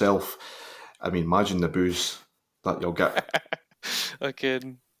for yourself. I mean, imagine the booze that you'll get. Okay,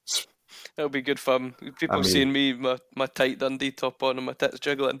 that'll be good fun. People seeing me, my tight Dundee top on and my tits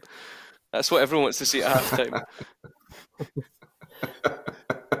jiggling. That's what everyone wants to see at halftime.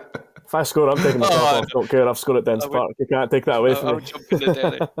 If I score, I'm taking my top off. Don't care. I've scored at Dens Park. You can't take that away from me. I'll jump in the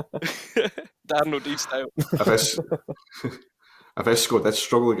Derry. Darno D style. If I scored, I'd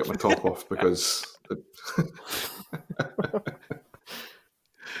struggle to get my top off because I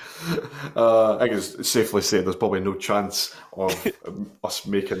think it's safely say there's probably no chance of us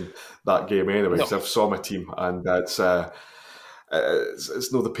making that game anyway. Because I've saw my team and it's not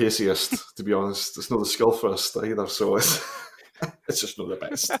the paciest, to be honest. It's not the skillfulest either, so it's just not the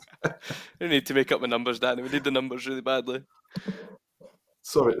best. We need to make up my numbers, Danny. We need the numbers really badly.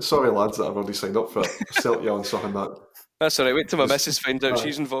 Sorry, lads, that I've already signed up for it. Still you on something that. That's all right. Wait till my missus finds out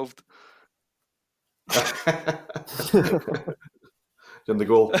she's involved. In the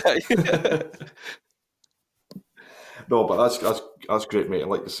goal. No, but that's great, mate. I'd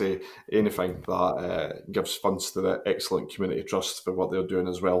like to say anything that gives funds to the excellent community trust for what they're doing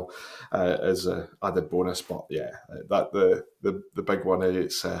as well is an added bonus. But yeah, that the big one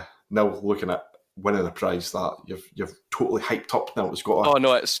is now looking at winning a prize that you've totally hyped up now. It's got.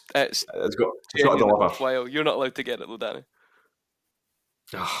 It's got to deliver. Well, you're not allowed to get it though, Danny.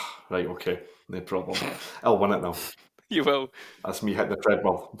 Right, okay, no problem. I'll win it now. You will. That's me hitting the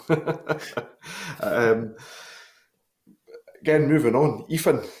treadmill. Again, moving on,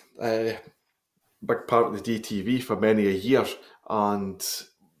 Ethan, big part of the DTV for many a year, and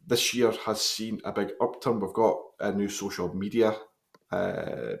this year has seen a big upturn. We've got a new social media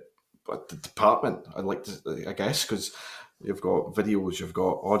department. I guess, because you've got videos, you've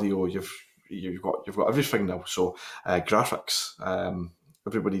got audio, you've got everything now. So graphics,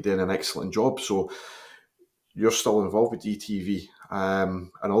 everybody doing an excellent job. So you're still involved with DTV, and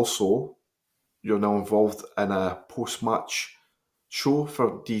also you're now involved in a post-match show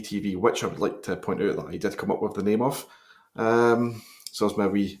for DTV, which I would like to point out that I did come up with the name of. So that's my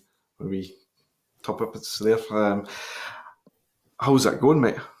wee top up there. How's that going,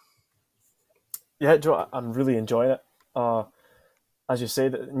 mate? Yeah, Joe, I'm really enjoying it. As you say,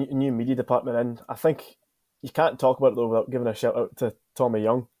 the new media department in, I think you can't talk about it though without giving a shout out to Tommy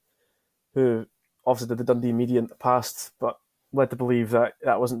Young, who obviously did the Dundee media in the past, but led to believe that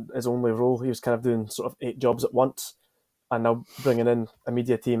that wasn't his only role. He was kind of doing sort of 8 jobs at once, and now bringing in a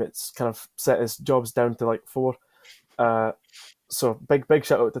media team, it's kind of set his jobs down to like 4. So big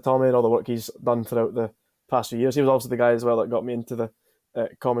shout out to Tommy and all the work he's done throughout the past few years. He was also the guy as well that got me into the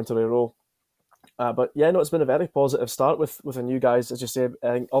commentary role. But yeah, no, it's been a very positive start with the new guys. As you say,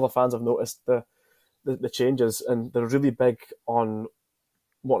 I think all the fans have noticed the changes, and they're really big on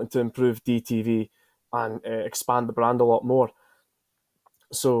wanting to improve DTV and expand the brand a lot more.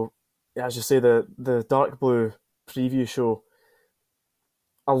 So, yeah, as you say, the Dark Blue preview show,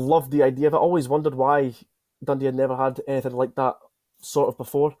 I love the idea of it. I always wondered why Dundee had never had anything like that sort of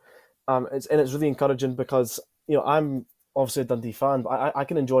before. It's really encouraging because I'm obviously a Dundee fan, but I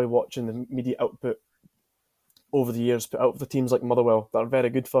can enjoy watching the media output over the years put out for teams like Motherwell that are very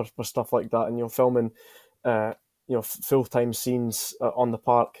good for stuff like that, and filming full time scenes on the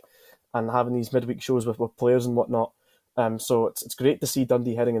park and having these midweek shows with players and whatnot. So it's great to see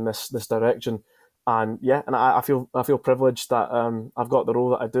Dundee heading in this direction, and yeah, and I feel privileged that I've got the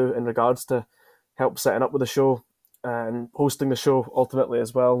role that I do in regards to help setting up with the show and hosting the show ultimately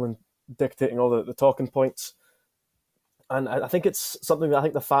as well, and dictating all the talking points. And I think it's something that I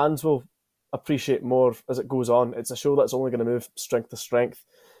think the fans will appreciate more as it goes on. It's a show that's only going to move strength to strength.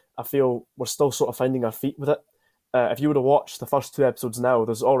 I feel we're still sort of finding our feet with it. If you were to watch the first 2 episodes now,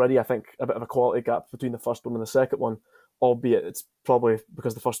 there's already, I think, a bit of a quality gap between the first one and the second one, albeit it's probably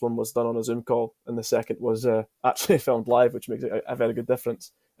because the first one was done on a Zoom call and the second was actually filmed live, which makes it a very good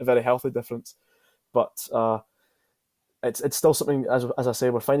difference, a very healthy difference. But it's still something, as I say,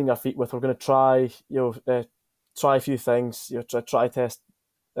 we're finding our feet with. We're going to try, try a few things, try test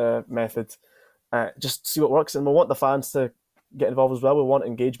method, just see what works, and we want the fans to get involved as well. We want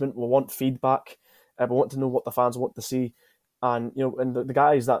engagement, we want feedback, we want to know what the fans want to see, and and the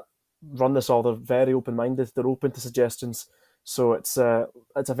guys that run this all, they're very open minded. They're open to suggestions, so it's a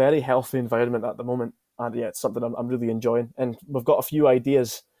very healthy environment at the moment, and yeah, it's something I'm really enjoying. And we've got a few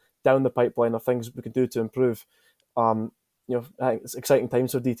ideas down the pipeline of things we can do to improve. I think it's exciting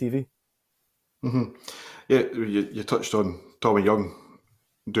times for DTV. Mm-hmm. Yeah, you touched on Tommy Young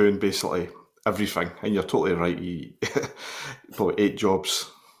doing basically everything, and you're totally right. He probably 8 jobs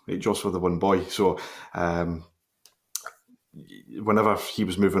for the one boy. So whenever he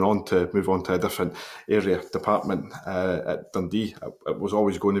was moving on to a different area department at Dundee, it was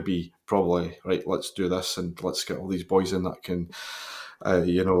always going to be probably right. Let's do this, and let's get all these boys in that can,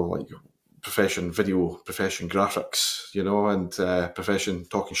 like video profession graphics, and profession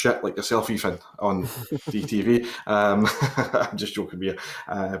talking shit like yourself, Ethan, on DTV. I'm just joking here.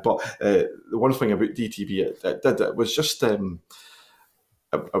 But the one thing about DTV, it was just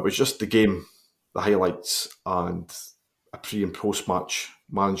the game, the highlights, and a pre and post match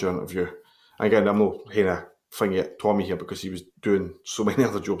manager interview. And again, I'm not kind of thing at Tommy here because he was doing so many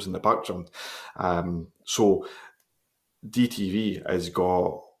other jobs in the background. So DTV has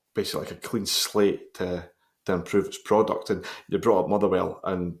got basically like a clean slate to improve its product. And you brought up Motherwell,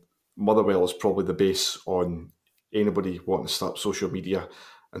 and Motherwell is probably the base on anybody wanting to start social media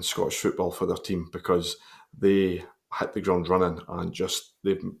in Scottish football for their team, because they hit the ground running and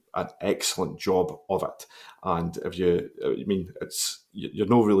they've an excellent job of it. And if you're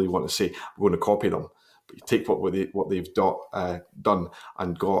not really want to say we're going to copy them, but you take what they've done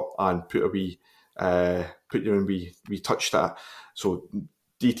and got and put your own wee touch to it. So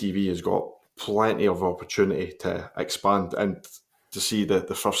DTV has got plenty of opportunity to expand, and to see the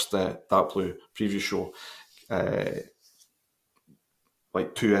first Dark Blue preview show,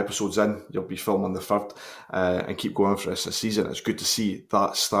 like 2 episodes in, you'll be filming the 3rd, and keep going for the rest of the season. It's good to see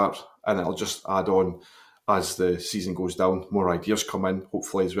that start, and it'll just add on as the season goes down. More ideas come in,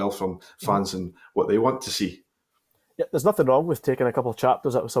 hopefully as well, from fans and what they want to see. Yeah, there's nothing wrong with taking a couple of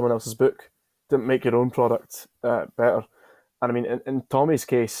chapters out of someone else's book to make your own product better. And I mean, in Tommy's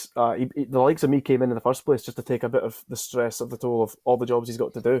case, the likes of me came in the first place just to take a bit of the stress of the toll of all the jobs he's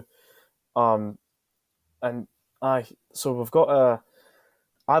got to do. So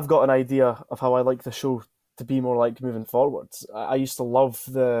I've got an idea of how I like the show to be more like moving forwards. I used to love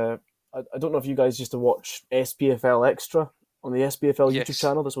I don't know if you guys used to watch SPFL Extra on the SPFL Yes. YouTube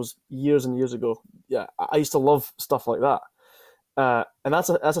channel. This was years and years ago. Yeah, I used to love stuff like that. And that's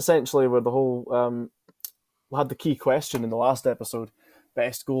essentially where the whole we had the key question in the last episode,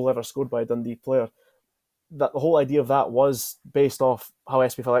 best goal ever scored by a Dundee player. That the whole idea of that was based off how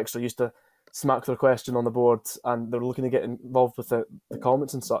SPFL Extra used to smack their question on the board, and they're looking to get involved with the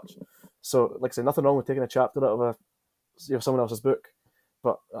comments and such. So, like I say, nothing wrong with taking a chapter out of someone else's book.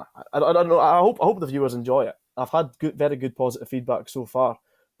 But I don't know. I hope the viewers enjoy it. I've had very good positive feedback so far.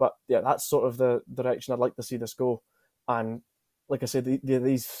 But yeah, that's sort of the direction I'd like to see this go. And like I said,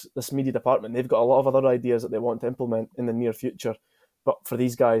 this media department, they've got a lot of other ideas that they want to implement in the near future. But for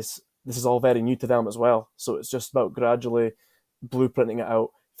these guys, this is all very new to them as well. So it's just about gradually blueprinting it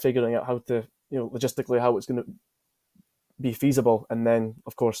out, figuring out how to, logistically how it's going to be feasible, and then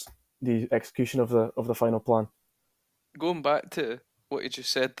of course the execution of the final plan. Going back to what you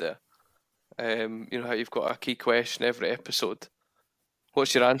just said there, how you've got a key question every episode.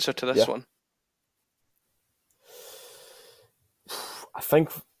 What's your answer to this one? I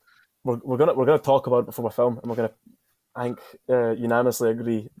think we're gonna talk about it before we film, and we're gonna, I think, unanimously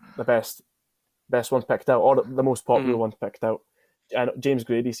agree the best one picked out, or the most popular one picked out. And James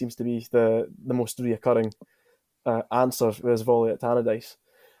Grady seems to be the most reoccurring answer with his volley at Tannadice.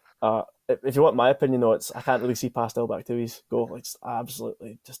 If you want my opinion, though, I can't really see past El Bakhtioui's goal. It's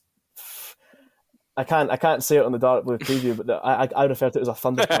absolutely just. I can't say it on the Dark Blue preview, but I refer to it as a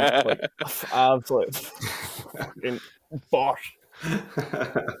thunderclap, like absolute fucking bosh.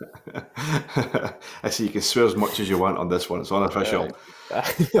 I see you can swear as much as you want on this one. It's unofficial.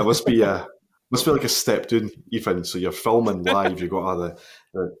 It must be like a step down, Ethan. So you're filming live. You've got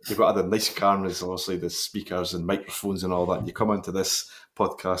all the nice cameras, obviously the speakers and microphones and all that. And you come into this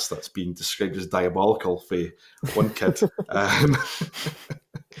podcast that's being described as diabolical for one kid. I'm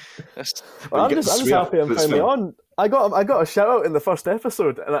just happy I'm finally on. I got a shout out in the first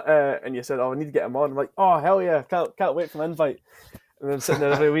episode, and you said, "Oh, I need to get him on." I'm like, "Oh, hell yeah! Can't wait for the invite." And then sitting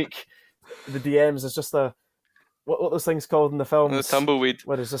there every week, the DMs is just what those things called in the films? The tumbleweed.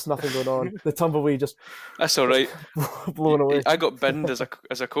 Where there's just nothing going on. The tumbleweed just. That's all right. Blown away. I got binned as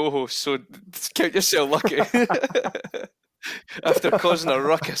a co-host, so count yourself lucky. After causing a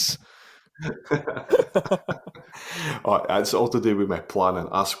ruckus. It's all to do with my planning.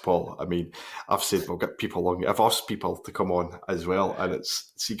 Ask Paul. I mean, I've said we'll get people along. I've asked people to come on as well, and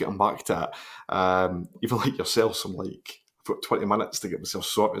it's getting back to it. Even like yourself, I'm like, I've got 20 minutes to get myself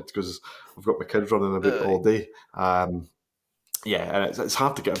sorted because I've got my kids running about all day. And it's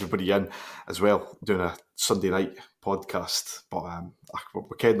hard to get everybody in as well doing a Sunday night podcast. But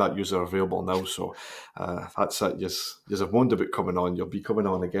we're getting that user available now, so that's it. You have moaned about coming on. You'll be coming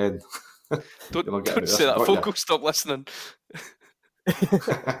on again. Don't say that. Folk will stop listening.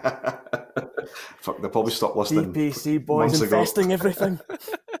 Fuck, they'll probably stop listening. DPC boys investing everything.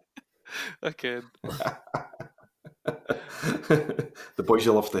 Okay. The boys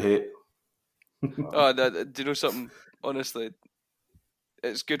you love to hate. Do you know something? Honestly,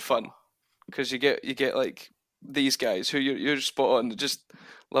 it's good fun because you get like these guys who you're spot on. They just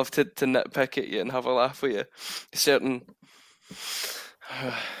love to nitpick at you and have a laugh with you.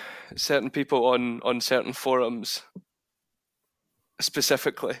 Certain people on certain forums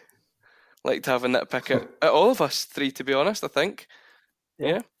specifically like to have a nitpick at all of us three, to be honest, I think.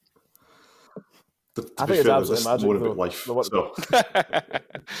 Yeah. I think it's absolutely magic, more though. About life,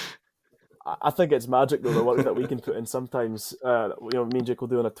 I think it's magic, though, the work that we can put in sometimes. Me and Jake will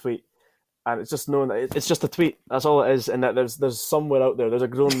do on a tweet, and it's just knowing that it's just a tweet. That's all it is, and that there's somewhere out there, there's a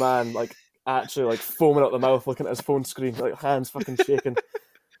grown man like actually like foaming out the mouth, looking at his phone screen, like hands fucking shaking.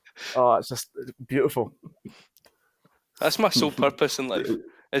 Oh, it's just beautiful. That's my sole purpose in life,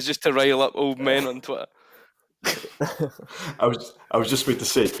 is just to rile up old men on Twitter. I was just about to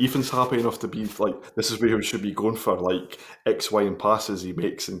say, Ethan's happy enough to be like, this is where he should be going for, like X, Y, and passes he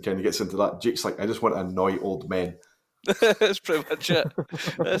makes, and kind of gets into that. Jake's like, I just want to annoy old men. That's pretty much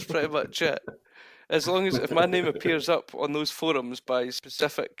it. As long as if my name appears up on those forums by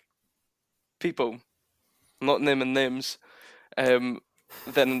specific people, not naming names,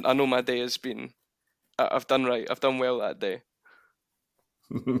 then I know my day has been. I've done right. I've done well that day.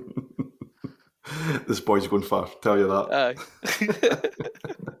 This boy's going far, tell you that. Aye.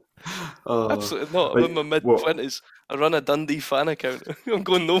 Absolutely not. I'm in my mid-20s. I run a Dundee fan account. I'm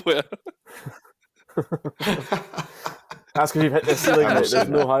going nowhere. That's because you've hit the ceiling, mate. There's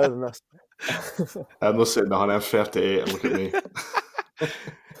no higher than this. I'm not saying that, I'm 38 and look at me.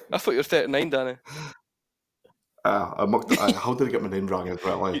 I thought you were 39, Danny. How did I get my name wrong as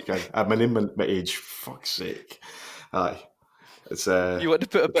well? Like, my name and my age, fuck's sake. Aye. It's you want to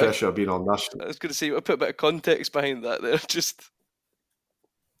put a bit pressure of being on this. I was going to say, you want to put a bit of context behind that there. Just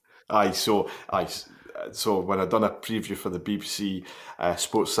So when I done a preview for the BBC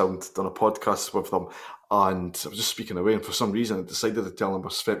Sports Sound, done a podcast with them, and I was just speaking away, and for some reason I decided to tell them I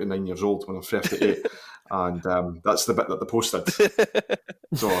was 39 years old when I'm 38, and that's the bit that they posted.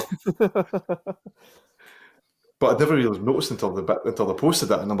 So, but I never really noticed until they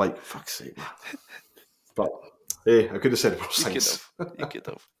posted it, and I'm like, fuck's sake, man. But hey, I could have said worse things. You could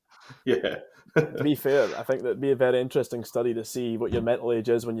have. Yeah. To be fair, I think that'd be a very interesting study to see what your mental age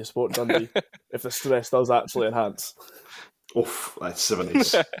is when you support Dundee, if the stress does actually enhance. Oof, that's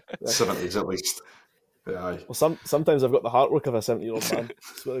 70s. 70s at least. Yeah, aye. Well, sometimes I've got the heart work of a 70-year-old man.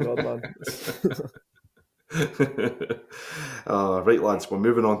 I swear to God, man. Right, lads, we're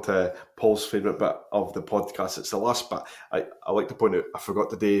moving on to Paul's favourite bit of the podcast. It's the last bit. I like to point out, I forgot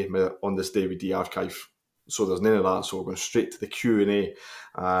today, on this day we de-archive, so there's none of that, so we're going straight to the Q&A.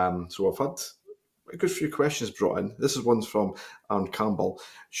 So I've had a good few questions brought in. This is one from Aaron Campbell.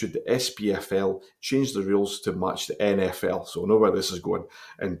 Should the SPFL change the rules to match the NFL? So I know where this is going.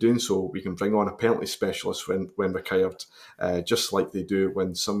 In doing so, we can bring on a penalty specialist when required, just like they do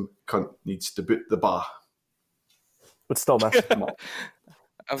when some cunt needs to boot the bar. But still miss them up.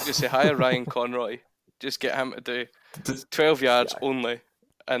 I was going to say, hire Ryan Conroy. Just get him to do 12 yards only,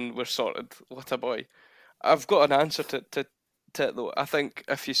 and we're sorted. What a boy. I've got an answer to it, though. I think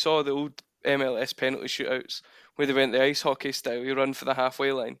if you saw the old MLS penalty shootouts where they went the ice hockey style, you run for the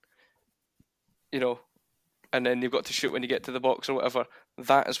halfway line, and then you've got to shoot when you get to the box or whatever.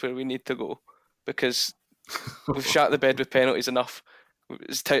 That is where we need to go, because we've shat the bed with penalties enough.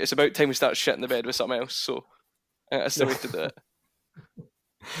 It's about time we start shitting the bed with something else. So that's the way to do it.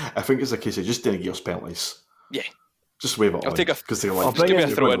 I think it's a case of just didn't give us penalties. Yeah, just wave it. I'll take because they're like, give me a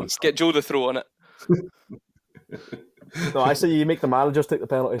throw in. Get Joe to throw on it. No, I say you make the managers take the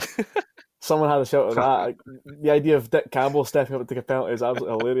penalties. Someone had a shout at that. The idea of Dick Campbell stepping up to take a penalty is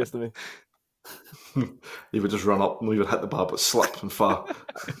absolutely hilarious to me. He would just run up, not even hit the ball, but slip and fall.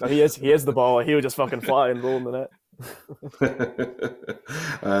 No, he is the ball. He would just fucking fly and roll in the net.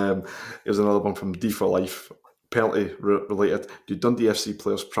 Here's another one from D for Life. Penalty related. Do Dundee FC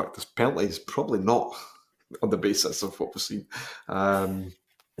players practice penalties? Probably not, on the basis of what we've seen.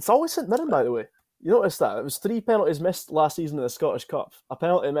 It's always St Mirren, by the way. You noticed that? It was 3 penalties missed last season in the Scottish Cup. A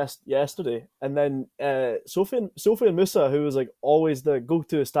penalty missed yesterday. And then Sofian Musa, who was like always the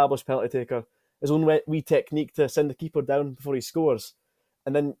go-to established penalty taker, his own wee technique to send the keeper down before he scores.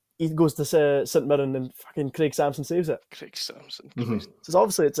 And then he goes to St Mirren and fucking Craig Sampson saves it. Craig Sampson. Mm-hmm. So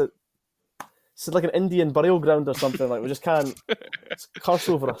obviously it's like an Indian burial ground or something. Like we just can't. It's a curse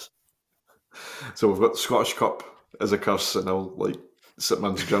over us. So we've got the Scottish Cup as a curse, and now like St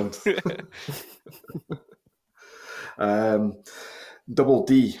Mirren's ground. Double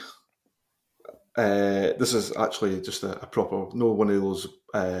D. This is actually just a proper, no one of those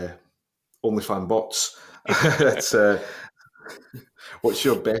OnlyFan bots. It's what's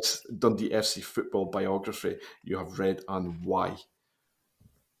your best Dundee FC football biography you have read and why?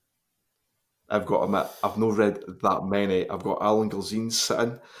 I've got to admit, I've not read that many. I've got Alan Galzin's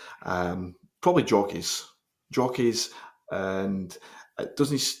sitting, probably jockeys, and it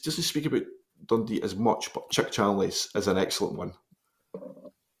doesn't speak about Dundee as much, but Chick Charlie's is an excellent one.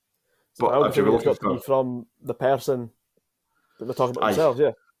 But if you're looking to be from the person that they're talking about themselves,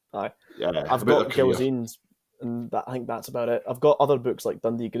 Aye. I've got Galzin's, and I think that's about it. I've got other books like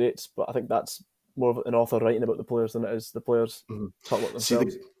Dundee Greats, but I think that's more of an author writing about the players than it is the players talking about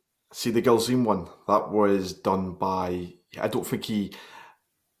themselves. See the Galzin one, that was done by. I don't think he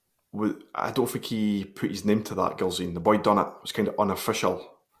put his name to that. Galzin, the boy done it. It was kind of unofficial,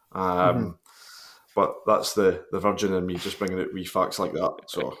 but that's the virgin in me just bringing out wee facts like that.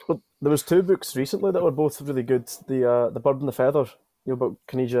 So there was 2 books recently that were both really good. The Bird and the Feather, about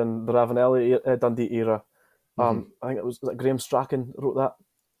Caniggia and the Ravanelli Dundee era. I think it was Graham Strachan wrote that.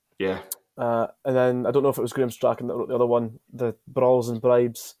 Yeah. And then I don't know if it was Graham Strachan that wrote the other one, the Brawls and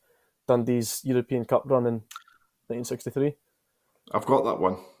Bribes, Dundee's European Cup run in 1963. I've got that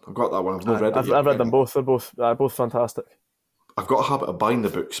one. I've not read it yet. I've read them both. They're both fantastic. I've got a habit of buying the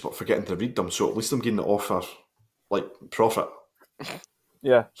books but forgetting to read them, so at least I'm getting the offer, like, profit.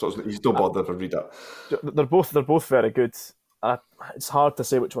 Yeah. So he's don't bother to read it. They're both very good. It's hard to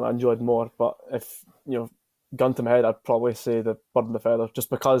say which one I enjoyed more, but if, gun to my head, I'd probably say the Bird and the Feather, just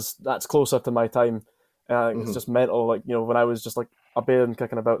because that's closer to my time. It's just mental, like, when I was just like a bairn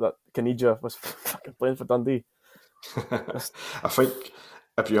kicking about, that Caniggia was fucking playing for Dundee. I think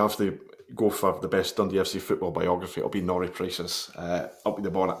if you have to go for the best Dundee FC football biography, it'll be Norrie Price's Up with the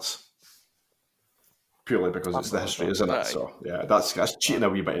Bonnets. purely because it's the history, isn't it? Aye. So yeah, that's cheating a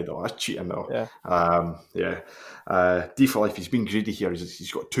wee bit though. That's cheating though. Yeah. D for life. He's been greedy here.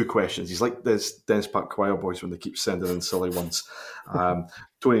 He's got 2 questions. He's like this Dennis Park Choir boys when they keep sending in silly ones.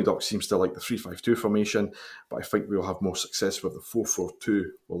 Tony Doc seems to like the 3-5-2 formation, but I think we'll have more success with the 4-4-2.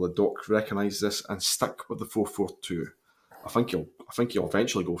 Will the Doc recognise this and stick with the 4-4-2? I think he'll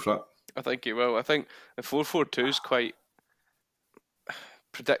eventually go for it. I think he will. I think the 4-4-2 is quite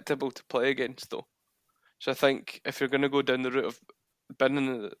predictable to play against, though. So I think if you're going to go down the route of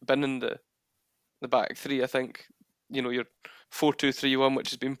binning the back three, I think your 4-2-3-1, which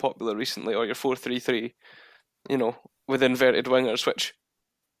has been popular recently, or your 4-3-3, with inverted wingers, which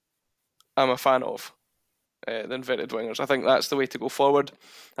I'm a fan of. The inverted wingers. I think that's the way to go forward.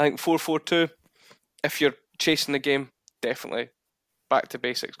 I think 4-4-2, if you're chasing the game, definitely back to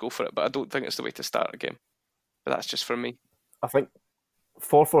basics, go for it. But I don't think it's the way to start a game. But that's just for me. I think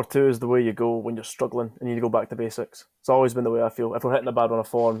 4-4-2 is the way you go when you're struggling and you need to go back to basics. It's always been the way I feel. If we're hitting a bad run of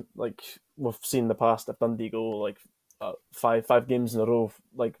form, like we've seen in the past, if Dundee go like five games in a row,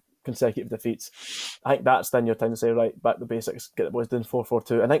 like consecutive defeats, I think that's then your time to say, right, back to basics, get the boys doing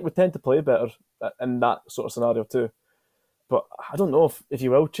 4-4-2. I think we tend to play better in that sort of scenario too. But I don't know if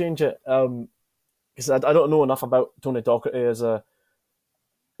you will change it, because I don't know enough about Tony Docherty as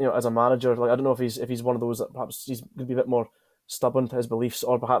a manager. Like I don't know if he's one of those that perhaps he's going to be a bit more stubborn to his beliefs,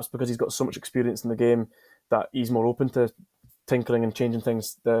 or perhaps because he's got so much experience in the game that he's more open to tinkering and changing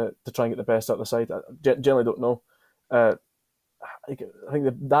things to try and get the best out of the side. I generally don't know. I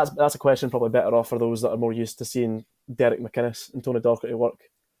think that's a question probably better off for those that are more used to seeing Derek McInnes and Tony Docherty work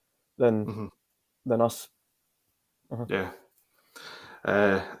than us. Yeah.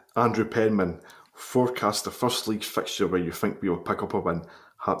 Andrew Penman, forecast the first league fixture where you think we will pick up a win.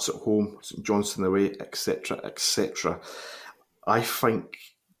 Hearts at home, St Johnstone away, etc., etc. I think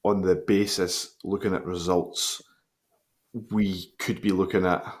on the basis, looking at results, we could be looking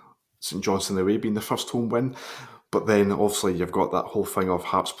at St Johnstone away being the first home win. But then obviously you've got that whole thing of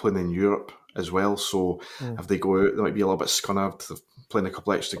Hearts playing in Europe as well. So if they go out, they might be a little bit scunnered, playing a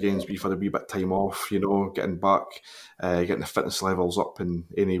couple of extra games. We've had a wee bit of time off, getting back, getting the fitness levels up and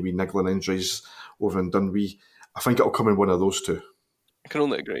any wee niggling injuries over in Dundee. I think it'll come in one of those two. I can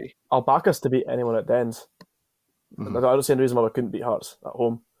only agree. I'll back us to beat anyone at Dens. I don't see any reason why we couldn't beat Hearts at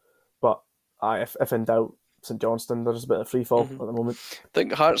home. But if in doubt, St Johnstone, there's a bit of free fall at the moment. I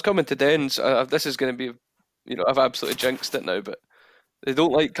think Hearts coming to Dens, this is going to be, I've absolutely jinxed it now, but they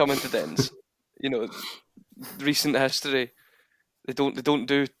don't like coming to Dens. Recent history, they don't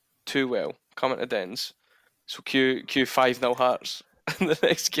do too well coming to Dens. So Q 5-0 Hearts in the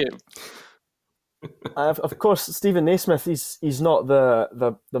next game. Of course, Stephen Naismith, he's not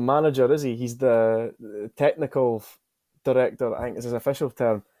the manager, is he? He's the technical director, I think is his official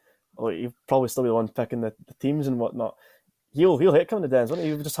term. Well, he'll probably still be the one picking the teams and whatnot. He'll hate coming to Dens, wouldn't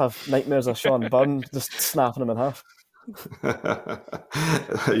he? He'll just have nightmares of Sean Byrne just snapping him in half.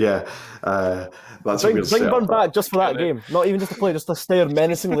 Yeah, that's bring Byrne back just for that game. Not even just to play, just to stare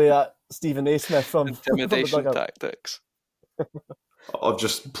menacingly at Stephen Naismith from intimidation tactics. Of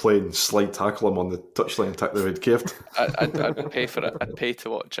just playing slide tackle him on the touchline attack they would caved. I'd pay for it. I'd pay to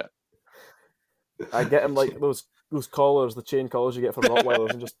watch it. I get him like those collars, the chain collars you get for Rottweilers,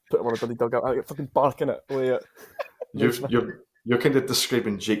 and just put him on a bloody dugout. I get fucking barking it away at. You're kind of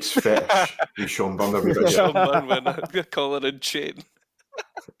describing Jake's fetish with Sean Byrne every bit. Sean Byrne with a collar and chain.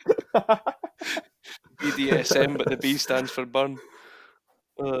 BDSM, but the B stands for Byrne.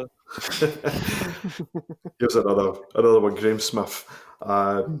 Here's another one, Graham Smith.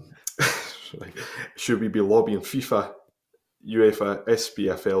 Should we be lobbying FIFA, UEFA,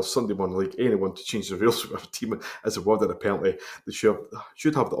 SPFL, Sunday Morning League, anyone to change the rules of a team as awarded a penalty? They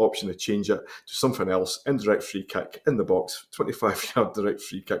should have the option to change it to something else. Indirect free kick in the box, 25-yard direct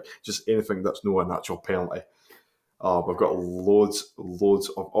free kick, just anything that's not an actual penalty. We've got loads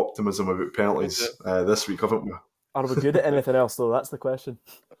of optimism about penalties this week, haven't we? Are we good at anything else, though? That's the question.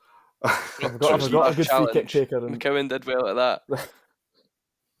 I've got a good free kick taker. And McCowan did well at that.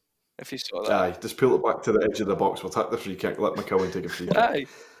 If you saw that. Aye, just pull it back to the edge of the box. We'll take the free kick. Let McCowan take a free kick. Aye.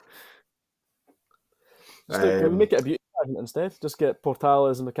 Can we make it a beauty pageant instead? Just get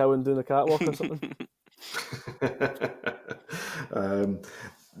Portales and McCowan doing the catwalk or something.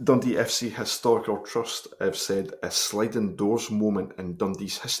 Dundee FC Historical Trust have said a sliding doors moment in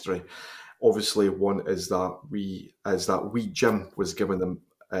Dundee's history. Obviously, one is that wee Jim was given them.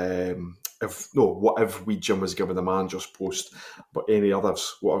 What if wee Jim was given the manager's post, but any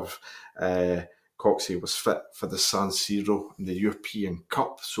others? What if Coxey was fit for the San Siro in the European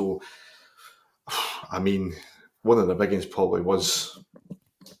Cup? So, I mean, one of the big ones probably was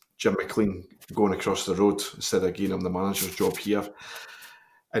Jim McLean going across the road instead of giving him the manager's job here.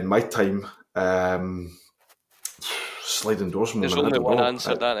 In my time, sliding doors moment. There's only I don't one know.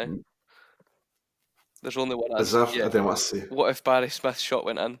 answer, Danny. There's only one Is answer. there? Yeah. I didn't want to say. What if Barry Smith's shot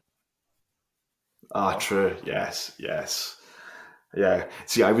went in? True. Yes. Yeah.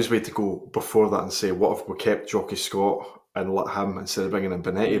 See, I was waiting to go before that and say, what if we kept Jockey Scott and let him instead of bringing in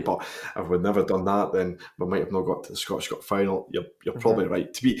Benetti? But if we'd never done that, then we might have not got to the Scottish Cup final. You're probably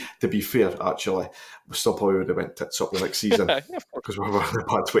right. To be fair, actually, we still probably would have went tits up the next season because we were in a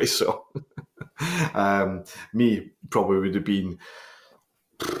bad way. So, me probably would have been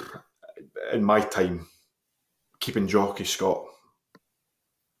in my time keeping Jockey Scott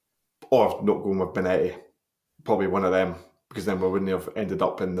or not going with Benetti. Probably one of them, because then we wouldn't have ended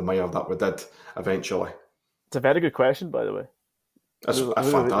up in the mire that we did eventually. It's a very good question, by the way. That's a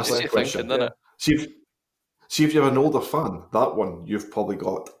fantastic question. Thinking, See if you're an older fan, that one, you've probably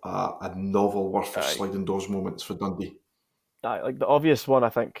got a novel worth of sliding doors moments for Dundee. Like the obvious one, I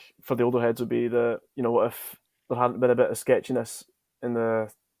think, for the older heads would be what if there hadn't been a bit of sketchiness in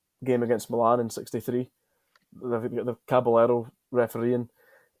the game against Milan in '63? The Caballero refereeing.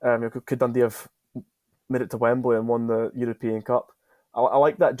 Could Dundee have made it to Wembley and won the European Cup? I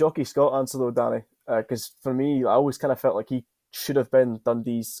like that Jockey Scott answer though, Danny, because for me, I always kind of felt like he should have been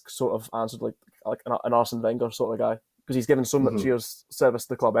Dundee's sort of answer, like an Arsene Wenger sort of guy, because he's given so much years service to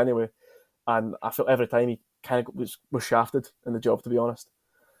the club anyway, and I felt every time he kind of was shafted in the job, to be honest.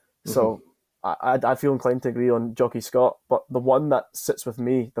 So I feel inclined to agree on Jockey Scott, but the one that sits with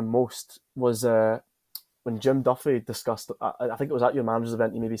me the most was when Jim Duffy discussed, I think it was at your manager's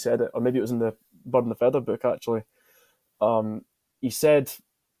event, he maybe said it, or maybe it was in the Bird and the Feather book, actually. He said,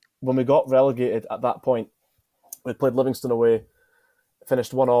 when we got relegated at that point, we played Livingston away,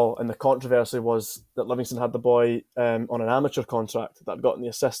 finished 1-1, and the controversy was that Livingston had the boy on an amateur contract that had gotten the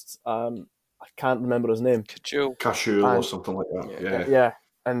assists. I can't remember his name. Cashul or something like that. Yeah.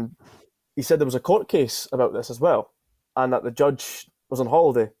 And he said there was a court case about this as well, and that the judge was on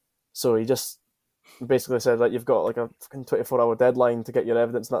holiday. So he just basically said that you've got like a 24-hour deadline to get your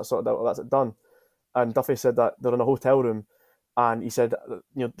evidence and that sorted out, or that's it done. And Duffy said that they're in a hotel room, and he said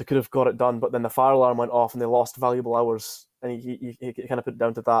they could have got it done, but then the fire alarm went off and they lost valuable hours. And he kind of put it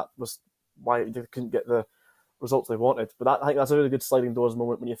down to that was why they couldn't get the results they wanted. But I think that's a really good sliding doors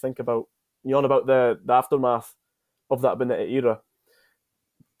moment when you think about the aftermath of that Benetti era.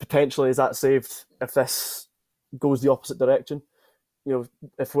 Potentially, is that saved if this goes the opposite direction?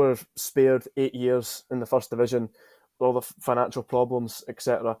 If we're spared 8 years in the first division, all the financial problems,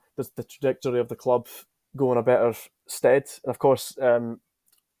 etc., does the trajectory of the club go in a better stead? And of course,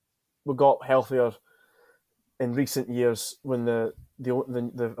 we got healthier in recent years when the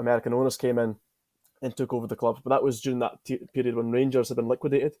American owners came in and took over the club. But that was during that period when Rangers had been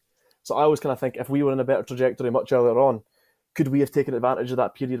liquidated. So I always kind of think if we were in a better trajectory much earlier on, could we have taken advantage of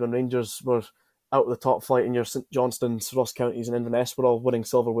that period when Rangers were out of the top flight and your St Johnstones, Ross Counties and Inverness were all winning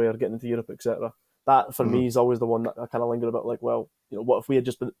silverware, getting into Europe, etc.? That, for me, is always the one that I kind of linger about, like, well, what if we had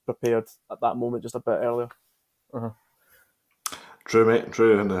just been prepared at that moment just a bit earlier? True, mate,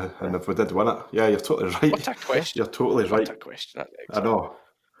 true. And if we did win it, yeah, you're totally right. What a question. You're totally right. What a question. I know.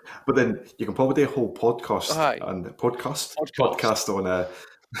 But then you can probably do a whole podcast on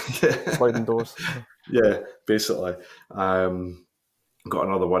sliding doors. Yeah, basically. Got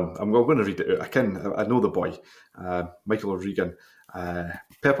another one. I'm going to read it out. I know the boy, Michael O'Regan.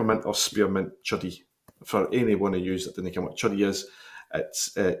 Peppermint or spearmint chuddy. For any one of you that didn't know what chuddy is,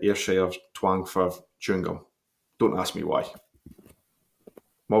 it's Ayrshire twang for chewing gum. Don't ask me why.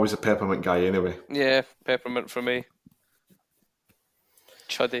 I'm always a peppermint guy anyway. Yeah, peppermint for me.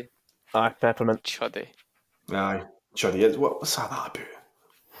 Chuddy. Aye, peppermint. Chuddy. Aye, chuddy. What's that about?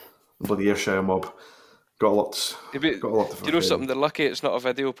 Bloody Ayrshire mob. Got a lot to do you know something? They're lucky it's not a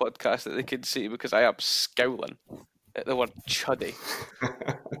video podcast that they can see, because I am scowling at the word chuddy.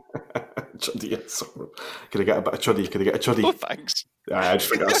 Chuddy, yes. Could I get a bit of chuddy? Could I get a chuddy? Oh, thanks. I just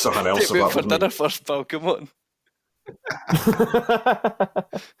figured there's something else about it. Take me for dinner first, pal. Come on.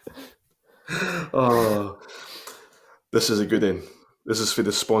 Oh, this is a good one. This is for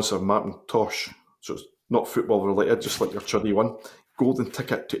the sponsor, Martin Tosh. So it's not football related, just like your chuddy one. Golden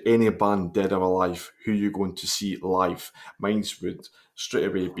ticket to any band, dead or alive. Who you going to see live? Mine's would straight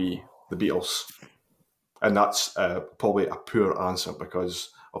away be the Beatles. And that's probably a poor answer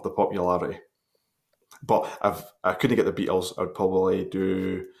because of the popularity. But if I couldn't get the Beatles, I'd probably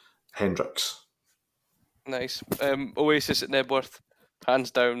do Hendrix. Nice. Oasis at Nebworth,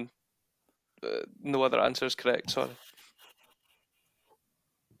 hands down. No other answer is correct, sorry.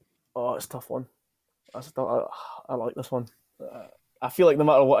 Oh, it's a tough one. I like this one. I feel like no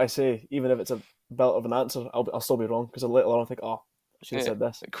matter what I say, even if it's a belt of an answer, I'll still be wrong because later on I think, oh, I should have said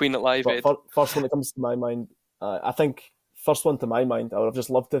this. Queen at Live Aid. But first one that comes to my mind, I think first one to my mind, I would have just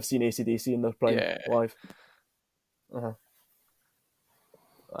loved to have seen AC/DC in their prime live.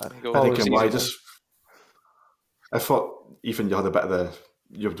 I thought even you had a bit of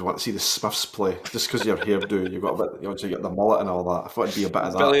you'd want to see the Smiths play just because of your hairdo. You've got a bit, you obviously get the mullet and all that. I thought it'd be a bit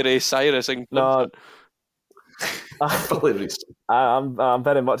of that. Billy Ray Cyrus. No, Billy Ray. I'm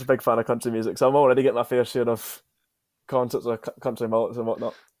very much a big fan of country music, so I'm already getting my fair share of concerts of country mullets and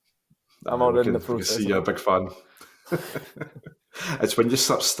whatnot. I'm already in the process. See, you're a big fan. It's when you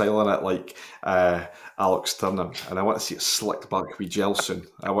start styling it like Alex Turner, and I want to see it slicked back with gel soon.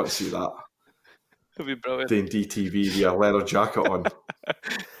 I want to see that. It'd be brilliant. Dundee TV with a leather jacket on.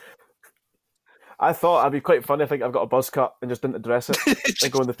 I thought it'd be quite funny. I think I've got a buzz cut and just didn't address it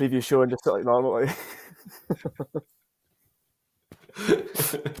and go on the preview show and just sit like normally.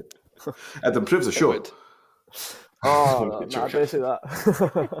 It'd improve the show. Oh, no, I dare say that.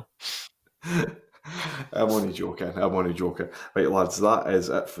 I'm only joking. Right, lads, that is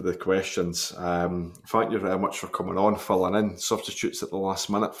it for the questions. Thank you very much for coming on, filling in. Substitutes at the last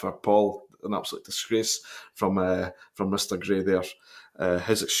minute for Paul. An absolute disgrace from Mr. Gray there.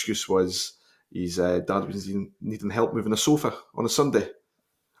 His excuse was his dad was needing help moving a sofa on a Sunday.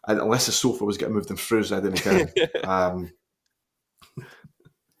 And unless the sofa was getting moved and frozen, I didn't care.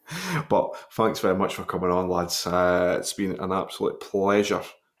 But thanks very much for coming on, lads. It's been an absolute pleasure.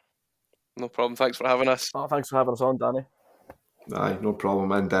 No problem. Thanks for having us. Oh, thanks for having us on, Danny. Aye, no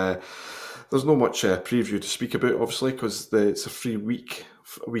problem. And there's not much preview to speak about, obviously, because it's a free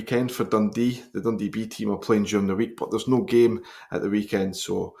weekend for Dundee. The Dundee B team are playing during the week, but there's no game at the weekend.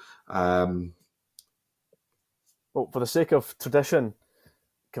 So, well, for the sake of tradition,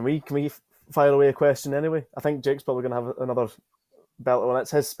 can we fire away a question anyway? I think Jake's probably going to have another belt one.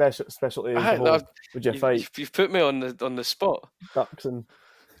 It's his specialty. Would you fight? You've put me on the spot. Ducks and.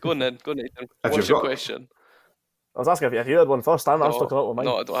 Go on then. What's your question? I was asking if you had one first. I'm still coming up with mine.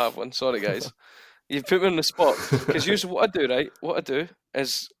 No, I don't have one. Sorry, guys. You've put me on the spot. Because usually what I do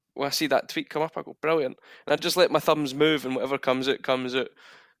is when I see that tweet come up, I go, brilliant. And I just let my thumbs move and whatever comes out, comes out.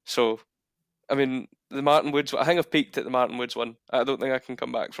 So, I mean, the Martin Woods, I think I've peaked at the Martin Woods one. I don't think I can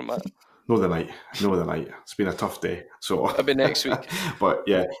come back from that. No, the night. It's been a tough day. So it'll be next week. But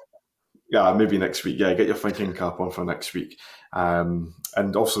yeah, maybe next week. Yeah, get your thinking cap on for next week.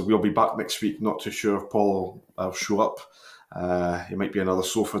 And also, we'll be back next week. Not too sure if Paul will show up. It might be another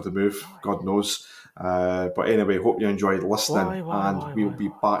sofa to move. God knows. But anyway, hope you enjoyed listening. And we'll be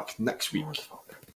back next week.